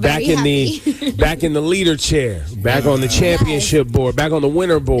 Back in the leader chair, back on the championship board, back on the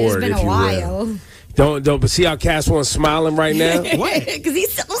winner board. It's been if a you while. will. But see how Cass One's smiling right now? What? Because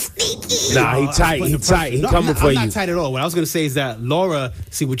he's so sneaky. Nah, he tight. He tight. He coming for I'm you. not tight at all. What I was going to say is that Laura,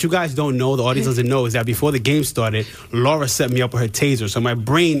 see, what you guys don't know, the audience doesn't know, is that before the game started, Laura set me up with her taser, so my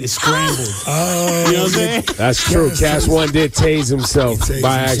brain is scrambled. Oh, you know what I'm saying? That's true. Cass One did tase himself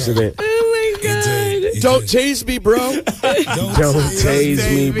by accident. Oh my God. Don't tase me, bro. Don't tase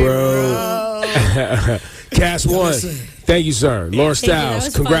me, bro. Cass One. Thank you, sir. Laura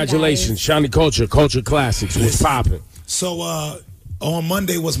Styles, congratulations. Shawnee Culture Classics was popping. So on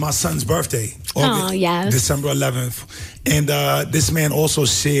Monday was my son's birthday. Oh, yes. December 11th. And this man also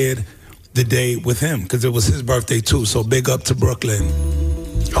shared the day with him because it was his birthday too. So big up to Brooklyn.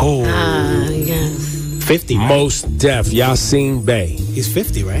 Oh. Yes. 50. Right? Most Def, Yasin Bey. He's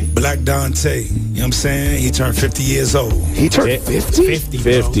 50, right? Black Dante. You know what I'm saying? He turned 50 years old. He turned 50?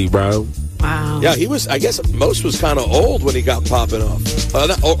 50, bro. Wow. Yeah, he was, I guess Most was kind of old when he got popping off.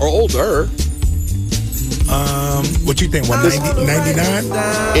 Or older. What you think? What, 99?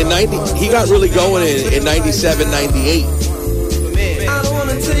 In 90, he got really going in 97, 98.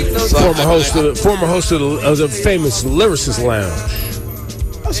 Former host of the famous Lyricist Lounge.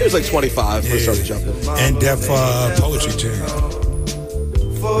 Oh, so he was like 25 when he started jumping. And Def Poetry Jam.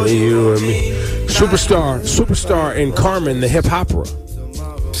 You and me. Superstar in Carmen, the hip opera.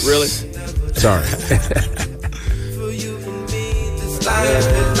 Really? Sorry. I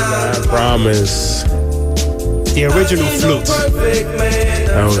promise. The original flutes.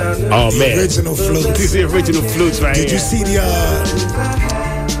 Oh man. The original flutes. These are the original flutes right Did here. you see the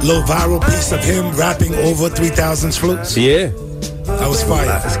little viral piece of him rapping over 3,000 flutes? Yeah. That was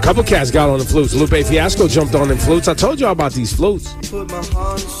fire. A couple cats got on the flutes. Lupe Fiasco jumped on them flutes. I told y'all about these flutes.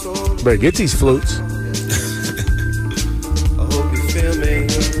 Better get these flutes.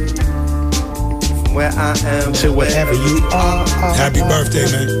 Where I am to wherever you are. Happy birthday,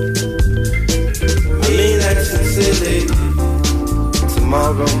 man. I mean that sincerely.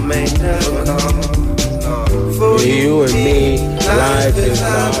 Tomorrow may never come. For you and me, life is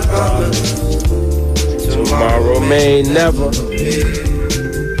not a promise. Tomorrow may never.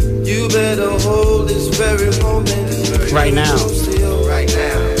 You better hold this very moment. Right now. Right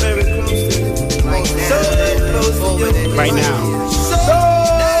now. Very close to you. Right now.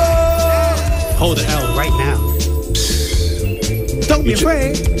 Hold the L right now. Don't be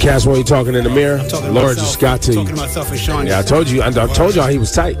afraid. Cass, when you talking in the mirror, Laura just got to you. Talking to myself and Sean. Yeah, I told you y'all he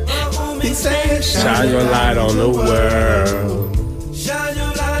was tight. Shine your light on the world.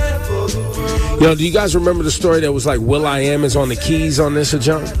 Yo, do you guys remember the story that was like Will.i.am is on the keys on this or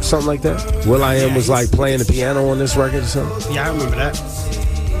something like that? Will.i.am was like playing the piano on this record or something? Yeah, I remember that.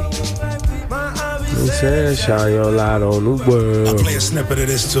 He said, shine your light on the world. I'll play a snippet of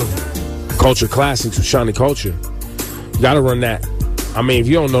this too. Culture Classics with Shawnee Culture. You gotta run that. I mean, if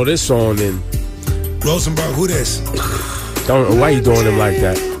you don't know this song, then Rosenberg, who this? Why you doing him like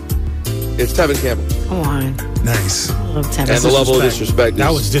that? It's Tevin Campbell. Come on. Nice. And the level of disrespect.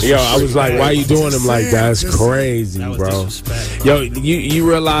 That was disrespect. Yo, I was like, why you doing him like that? That's crazy, bro. Yo, you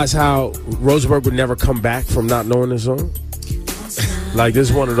realize how Rosenberg would never come back from not knowing this song? Like, this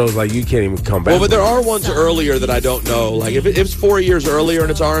is one of those, like, you can't even come back. Well, but there are ones earlier that I don't know. Like, if it's 4 years earlier and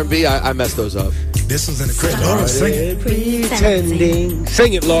it's R&B, I mess those up. This one's in the crib. Laura, sing it. Pretending.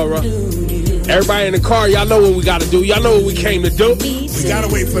 Sing it, Laura. Everybody in the car, y'all know what we got to do. Y'all know what we came to do. We got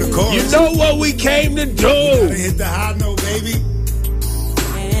to wait for the chorus. You know what we came to do. We got to hit the high note, baby.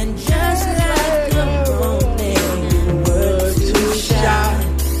 And just like a moment, were too shy.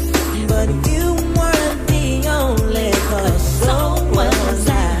 But you weren't the only, 'cause so was I.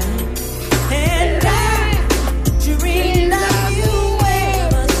 And I dreamed of you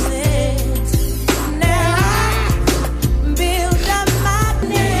ever since. Now I build up my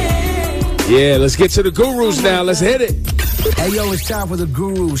name. Yeah, let's get to the gurus now. Let's hit it. Hey, yo, it's time for the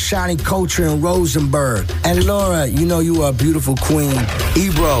guru, Shawnee Culture and Rosenberg. And Laura, you know you are a beautiful queen.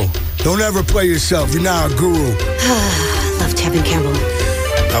 Ebro, don't ever play yourself. You're not a guru. Love Tevin Campbell.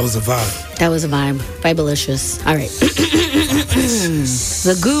 That was a vibe. That was a vibe. Vibelicious. All right.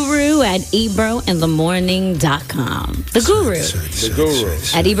 The Guru at ebrointhemorning.com. The Guru. The Guru.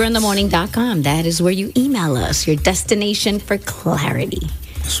 At ebrointhemorning.com. That is where you email us, your destination for clarity.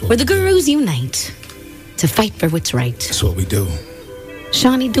 Where the Gurus unite to fight for what's right. That's what we do.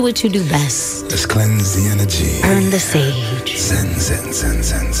 Shawnee, do what you do best. Let's cleanse the energy. Earn the sage. Zen, zen, zen,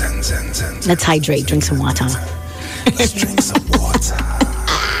 zen, zen, zen, zen. Let's hydrate. Drink some water. Let's drink some water.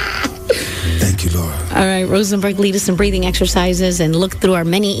 Thank you, Laura. All right, Rosenberg, lead us in breathing exercises and look through our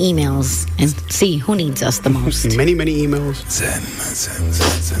many emails and see who needs us the most. Many emails. Zen, zen,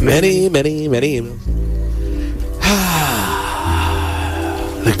 zen, zen. Many emails.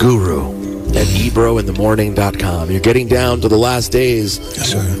 The guru. at ebrointhemorning.com. You're getting down to the last days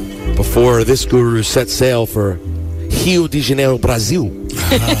before this guru sets sail for Rio de Janeiro, Brazil,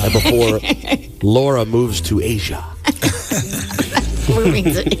 and before Laura moves to Asia. Moving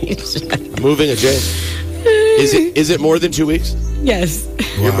to Asia. Moving a J. Is it more than 2 weeks? Yes.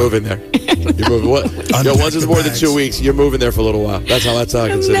 You're moving there. You're moving what? Yo, once it's more than 2 weeks, you're moving there for a little while. That's how I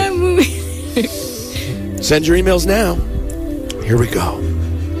consider. I'm not moving. Send your emails now. Here we go.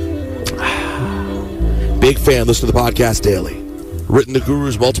 Big fan. Listen to the podcast daily. Written the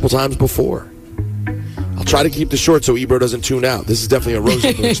gurus multiple times before. I'll try to keep this short so Ebro doesn't tune out. This is definitely a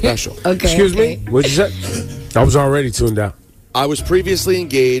Rosenberg special. Excuse me? What'd you say? I was already tuned out. I was previously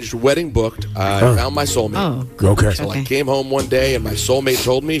engaged, wedding booked. I found my soulmate. Oh, okay. So I came home one day and my soulmate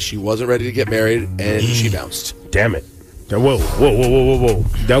told me she wasn't ready to get married and she bounced. Damn it. Whoa.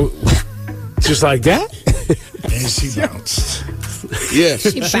 That just like that? And she bounced. Yeah,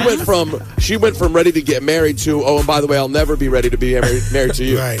 she went from ready to get married to, oh, and by the way, I'll never be ready to be married to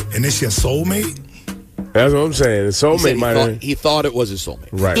you. Right, and it's your soulmate? That's what I'm saying. The soulmate he thought it was his soulmate.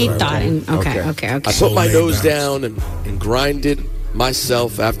 Right. He thought. Okay. I put my nose down and grinded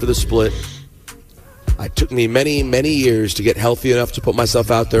myself after the split. It took me many, many years to get healthy enough to put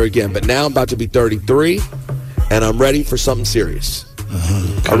myself out there again. But now I'm about to be 33, and I'm ready for something serious.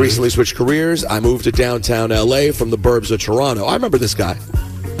 I recently switched careers. I moved to downtown L.A. from the burbs of Toronto. I remember this guy.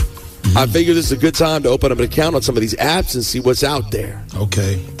 I figured this is a good time to open up an account on some of these apps and see what's out there.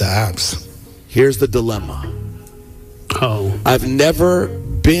 Okay, the apps. Here's the dilemma. I've never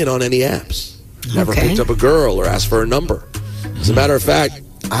been on any apps. Never picked up a girl or asked for a number. As a matter of fact,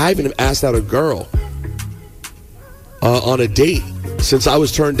 I haven't asked out a girl on a date since I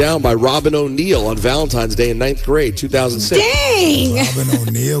was turned down by Robin O'Neill on Valentine's Day in 9th grade, 2006. Dang! Robin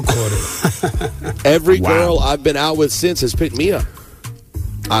O'Neill caught it. Every girl I've been out with since has picked me up.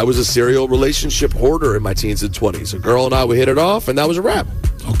 I was a serial relationship hoarder in my teens and 20s. A girl and I would hit it off, and that was a wrap.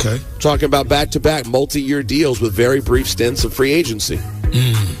 Okay. Talking about back-to-back multi-year deals with very brief stints of free agency.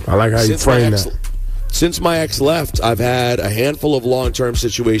 I like how you frame that. Since my ex left, I've had a handful of long-term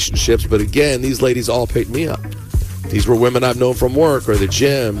situationships, but again, these ladies all picked me up. These were women I've known from work or the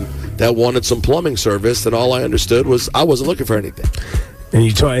gym that wanted some plumbing service, and all I understood was I wasn't looking for anything. And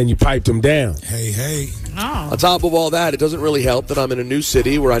you piped them down. Hey. On top of all that, it doesn't really help that I'm in a new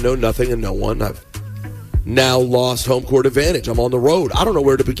city where I know nothing and no one. I've now lost home court advantage. I'm on the road. I don't know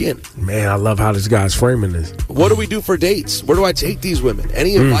where to begin. Man, I love how this guy's framing this. What do we do for dates? Where do I take these women?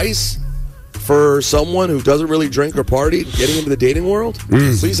 Any advice for someone who doesn't really drink or party getting into the dating world?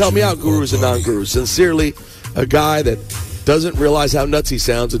 Please help me out, gurus and non-gurus. Sincerely, a guy that doesn't realize how nuts he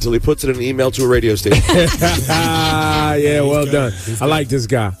sounds until he puts it in an email to a radio station. Yeah, well done. I like this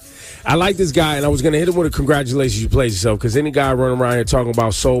guy. And I was going to hit him with a congratulations, you played yourself, because any guy running around here talking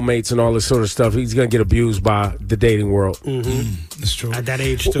about soulmates and all this sort of stuff, he's going to get abused by the dating world. That's true. At that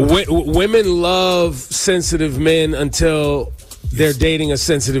age, too. Women love sensitive men until they're dating a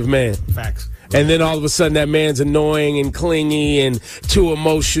sensitive man. Facts. And then all of a sudden that man's annoying and clingy and too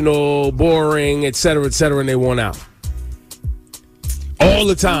emotional, boring, et cetera, and they want out. All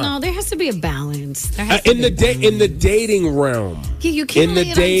the time. No, there has to be a balance. In the dating realm. Yeah, you can't in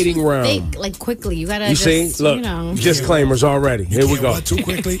the dating realm. Thick, like quickly. You gotta. You see, look, disclaimers already. Here we go. Too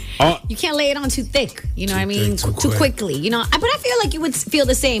quickly. You can't lay it on too thick. You know what I mean? Too quickly. You know, but I feel like you would feel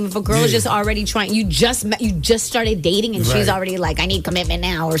the same if a girl is just already trying. You just started dating and she's already like, I need commitment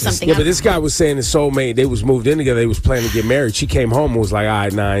now or something. Yeah, but this guy was saying his soulmate. They was moved in together. They was planning to get married. She came home and was like, all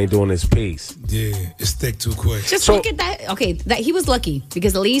right, I ain't doing this piece. Yeah, it's thick too quick. Just look at that. Okay, that he was lucky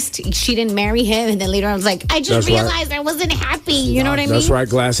because at least she didn't marry him, and then later on I was like, I just realized I wasn't happy. You know what I mean? That's right.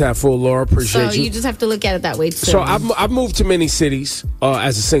 Glass half full, Laura. Appreciate you. So you just have to look at it that way too. So I've moved to many cities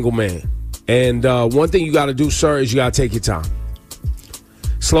as a single man, and one thing you got to do, sir, is you got to take your time.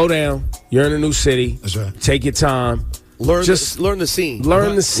 Slow down. You're in a new city. That's right. Take your time. Learn the scene.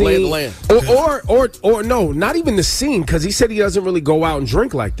 Learn the scene. Lay of the land. Or no, not even the scene, because he said he doesn't really go out and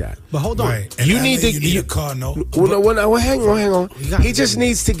drink like that. But hold on. Right. You need a car, no? Well, hang on. He just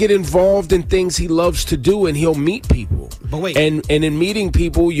needs to get involved in things he loves to do, and he'll meet people. But wait. And in meeting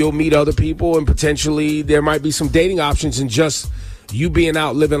people, you'll meet other people, and potentially there might be some dating options in just you being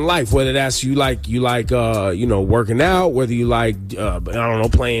out living life, whether that's you like working out, whether you like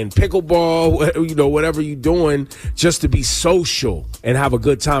playing pickleball, whatever you're doing, just to be social and have a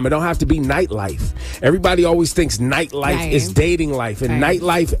good time. It don't have to be nightlife. Everybody always thinks nightlife is dating life, and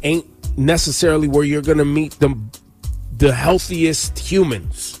nightlife ain't necessarily where you're gonna meet the healthiest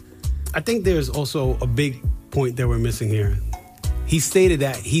humans. I think there's also a big point that we're missing here. He stated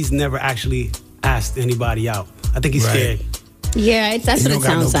that he's never actually asked anybody out. I think he's scared. Yeah, that's what it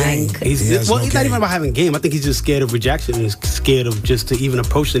sounds like. He's not even about having game. I think he's just scared of rejection. He's scared of just to even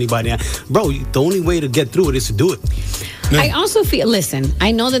approach anybody. Bro, the only way to get through it is to do it. I also feel, listen,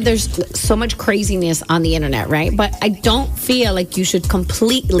 I know that there's so much craziness on the internet, right? But I don't feel like you should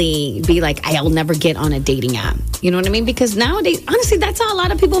completely be like, I'll never get on a dating app. You know what I mean? Because nowadays, honestly, that's how a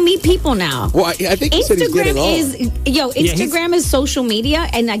lot of people meet people now. Well, I think he said he's getting on. Instagram is social media,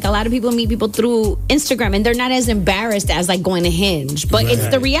 and like a lot of people meet people through Instagram, and they're not as embarrassed as like going to Hinge. But it's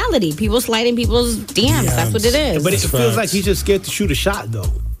the reality. People slide in people's DMs. That's what it is. But it feels like he's just scared to shoot a shot,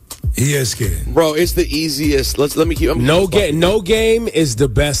 though. He is scared, bro. It's the easiest. Let me keep. No game is the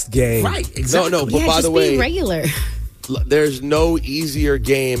best game. Right? Exactly. No. But by the way, be regular. There's no easier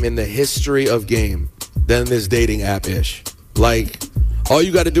game in the history of game than this dating app ish. Like, all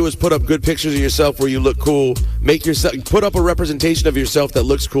you got to do is put up good pictures of yourself where you look cool. Put up a representation of yourself that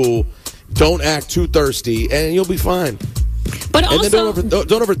looks cool. Don't act too thirsty, and you'll be fine. But and also, then don't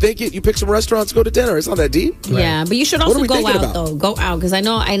overthink it. You pick some restaurants, go to dinner. It's not that deep. Yeah, but you should also go out though. Go out, because I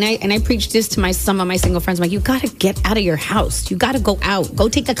know, and I preach this to some of my single friends. I'm like, you got to get out of your house. You got to go out. Go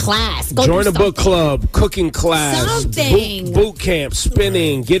take a class. Go join a book club, cooking class, boot camp,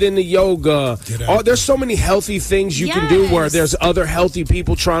 spinning. Get into yoga. There's so many healthy things you can do where there's other healthy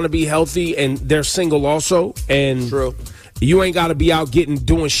people trying to be healthy, and they're single also. And true. You ain't got to be out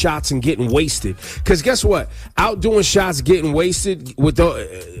doing shots and getting wasted. Because guess what? Out doing shots, getting wasted, with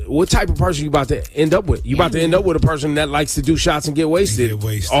what type of person you about to end up with? You about to end up with a person that likes to do shots and get wasted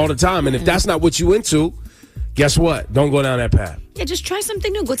all the time. And if that's not what you into, guess what? Don't go down that path. Yeah, just try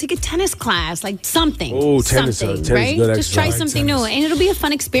something new. Go take a tennis class, like something. Oh, tennis, right? Good just try something new, and it'll be a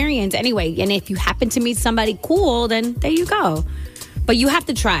fun experience anyway. And if you happen to meet somebody cool, then there you go. But you have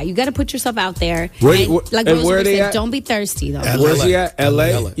to try. You got to put yourself out there. Like Rosenberg said, don't be thirsty, though. Where's he at?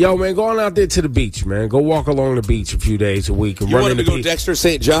 L.A.? Yo, man, go on out there to the beach, man. Go walk along the beach a few days a week. And you run want in to the go Dexter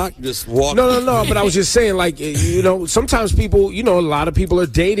St. Jock? Just walk? No. But I was just saying, like, sometimes people, a lot of people are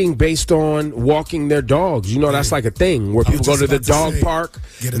dating based on walking their dogs. That's like a thing where people go to the dog park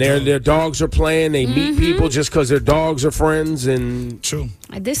and their dogs are playing. They meet people just because their dogs are friends. And true.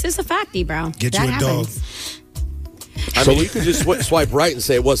 This is a fact, bro. Get you a dog. I mean, you can just swipe right and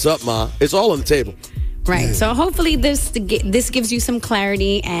say, "What's up, Ma?" It's all on the table. Right. Yeah. So hopefully this gives you some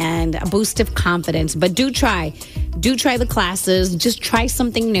clarity and a boost of confidence. But do try the classes. Just try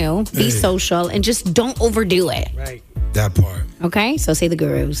something new. Be social, and just don't overdo it. Right. That part. Okay. So say the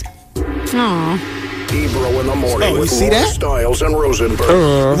gurus. Aww. Ebro in the morning with see Laura that? Stiles and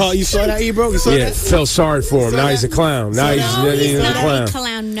Rosenberg. You saw that, Ebro? You saw that? Felt sorry for him. Now he's a clown. Now he's a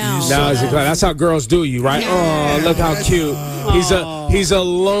clown. No. Now he's a clown. That's how girls do you, right? Oh, look how cute. He's a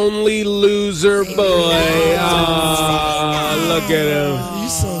lonely loser boy. Oh, look at him.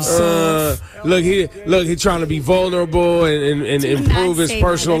 He's so soft. Look, he trying to be vulnerable and improve his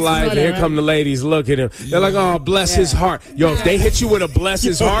personal life. And here come the ladies. Look at him. They're like, oh, bless his heart. Yo, if they hit you with a bless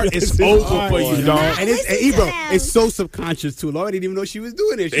his heart, it's over for you, dog. And Ebro, it's so subconscious too. Laura didn't even know she was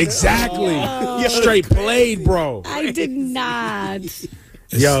doing it. Exactly. Straight played, bro. I did not.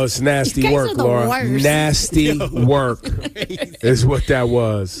 Yo, it's nasty work, Laura. Worst. Nasty work is what that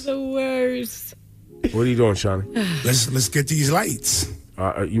was. The worst. What are you doing, Shawnee? Let's get these lights.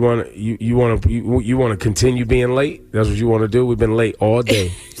 You want to continue being late? That's what you want to do? We've been late all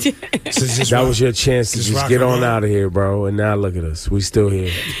day. That was your chance to just get on out of here, bro. And now look at us. We still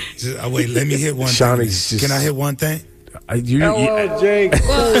here. Wait, let me hit one thing. Can I hit one thing? Hello, Jake.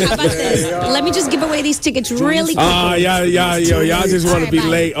 Well, how about this? Let me just give away these tickets really quickly. Y'all just want to be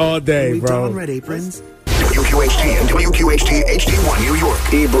late all day, bro. On red aprons. WQHT and WQHT HD1 New York.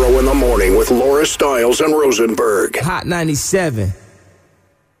 Ebro in the morning with Laura Stiles and Rosenberg. Hot 97.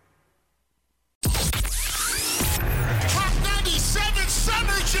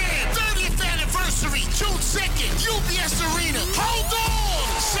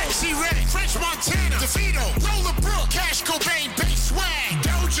 Cash Cobain, bass swag,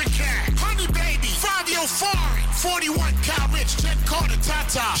 Doja Cat, Honey Baby, Fabio Foreign, 41 Cal Rich, Jet Carter,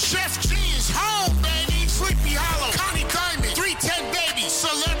 Tata, Chef G's, Home Baby, Sleepy Hollow, Connie Diamond, 310 Baby,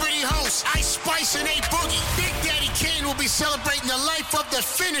 Celebrity Host, Ice Spice and A Boogie. Big Daddy Kane will be celebrating the life of the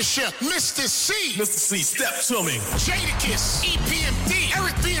finisher, Mr. C. Mr. C, step to me. Jadakiss, EPMD,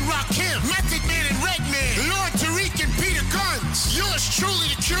 Eric B. and Rakim, Method Man and Redman, Lord Tariq and Peter Guns. Yours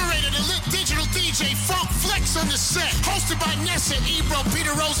truly, the curator, the lit digital DJ, Funk Flex on the set. Hosted by Nessa, Ebro,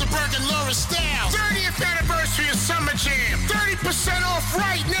 Peter Rosenberg, and Laura Stiles. 30th anniversary of Summer Jam. 30% off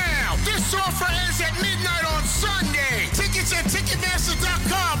right now. This offer ends at midnight on Sunday. Tickets at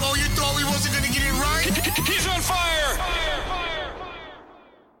Ticketmaster.com. Oh, you thought we wasn't going to get it right? He's on fire.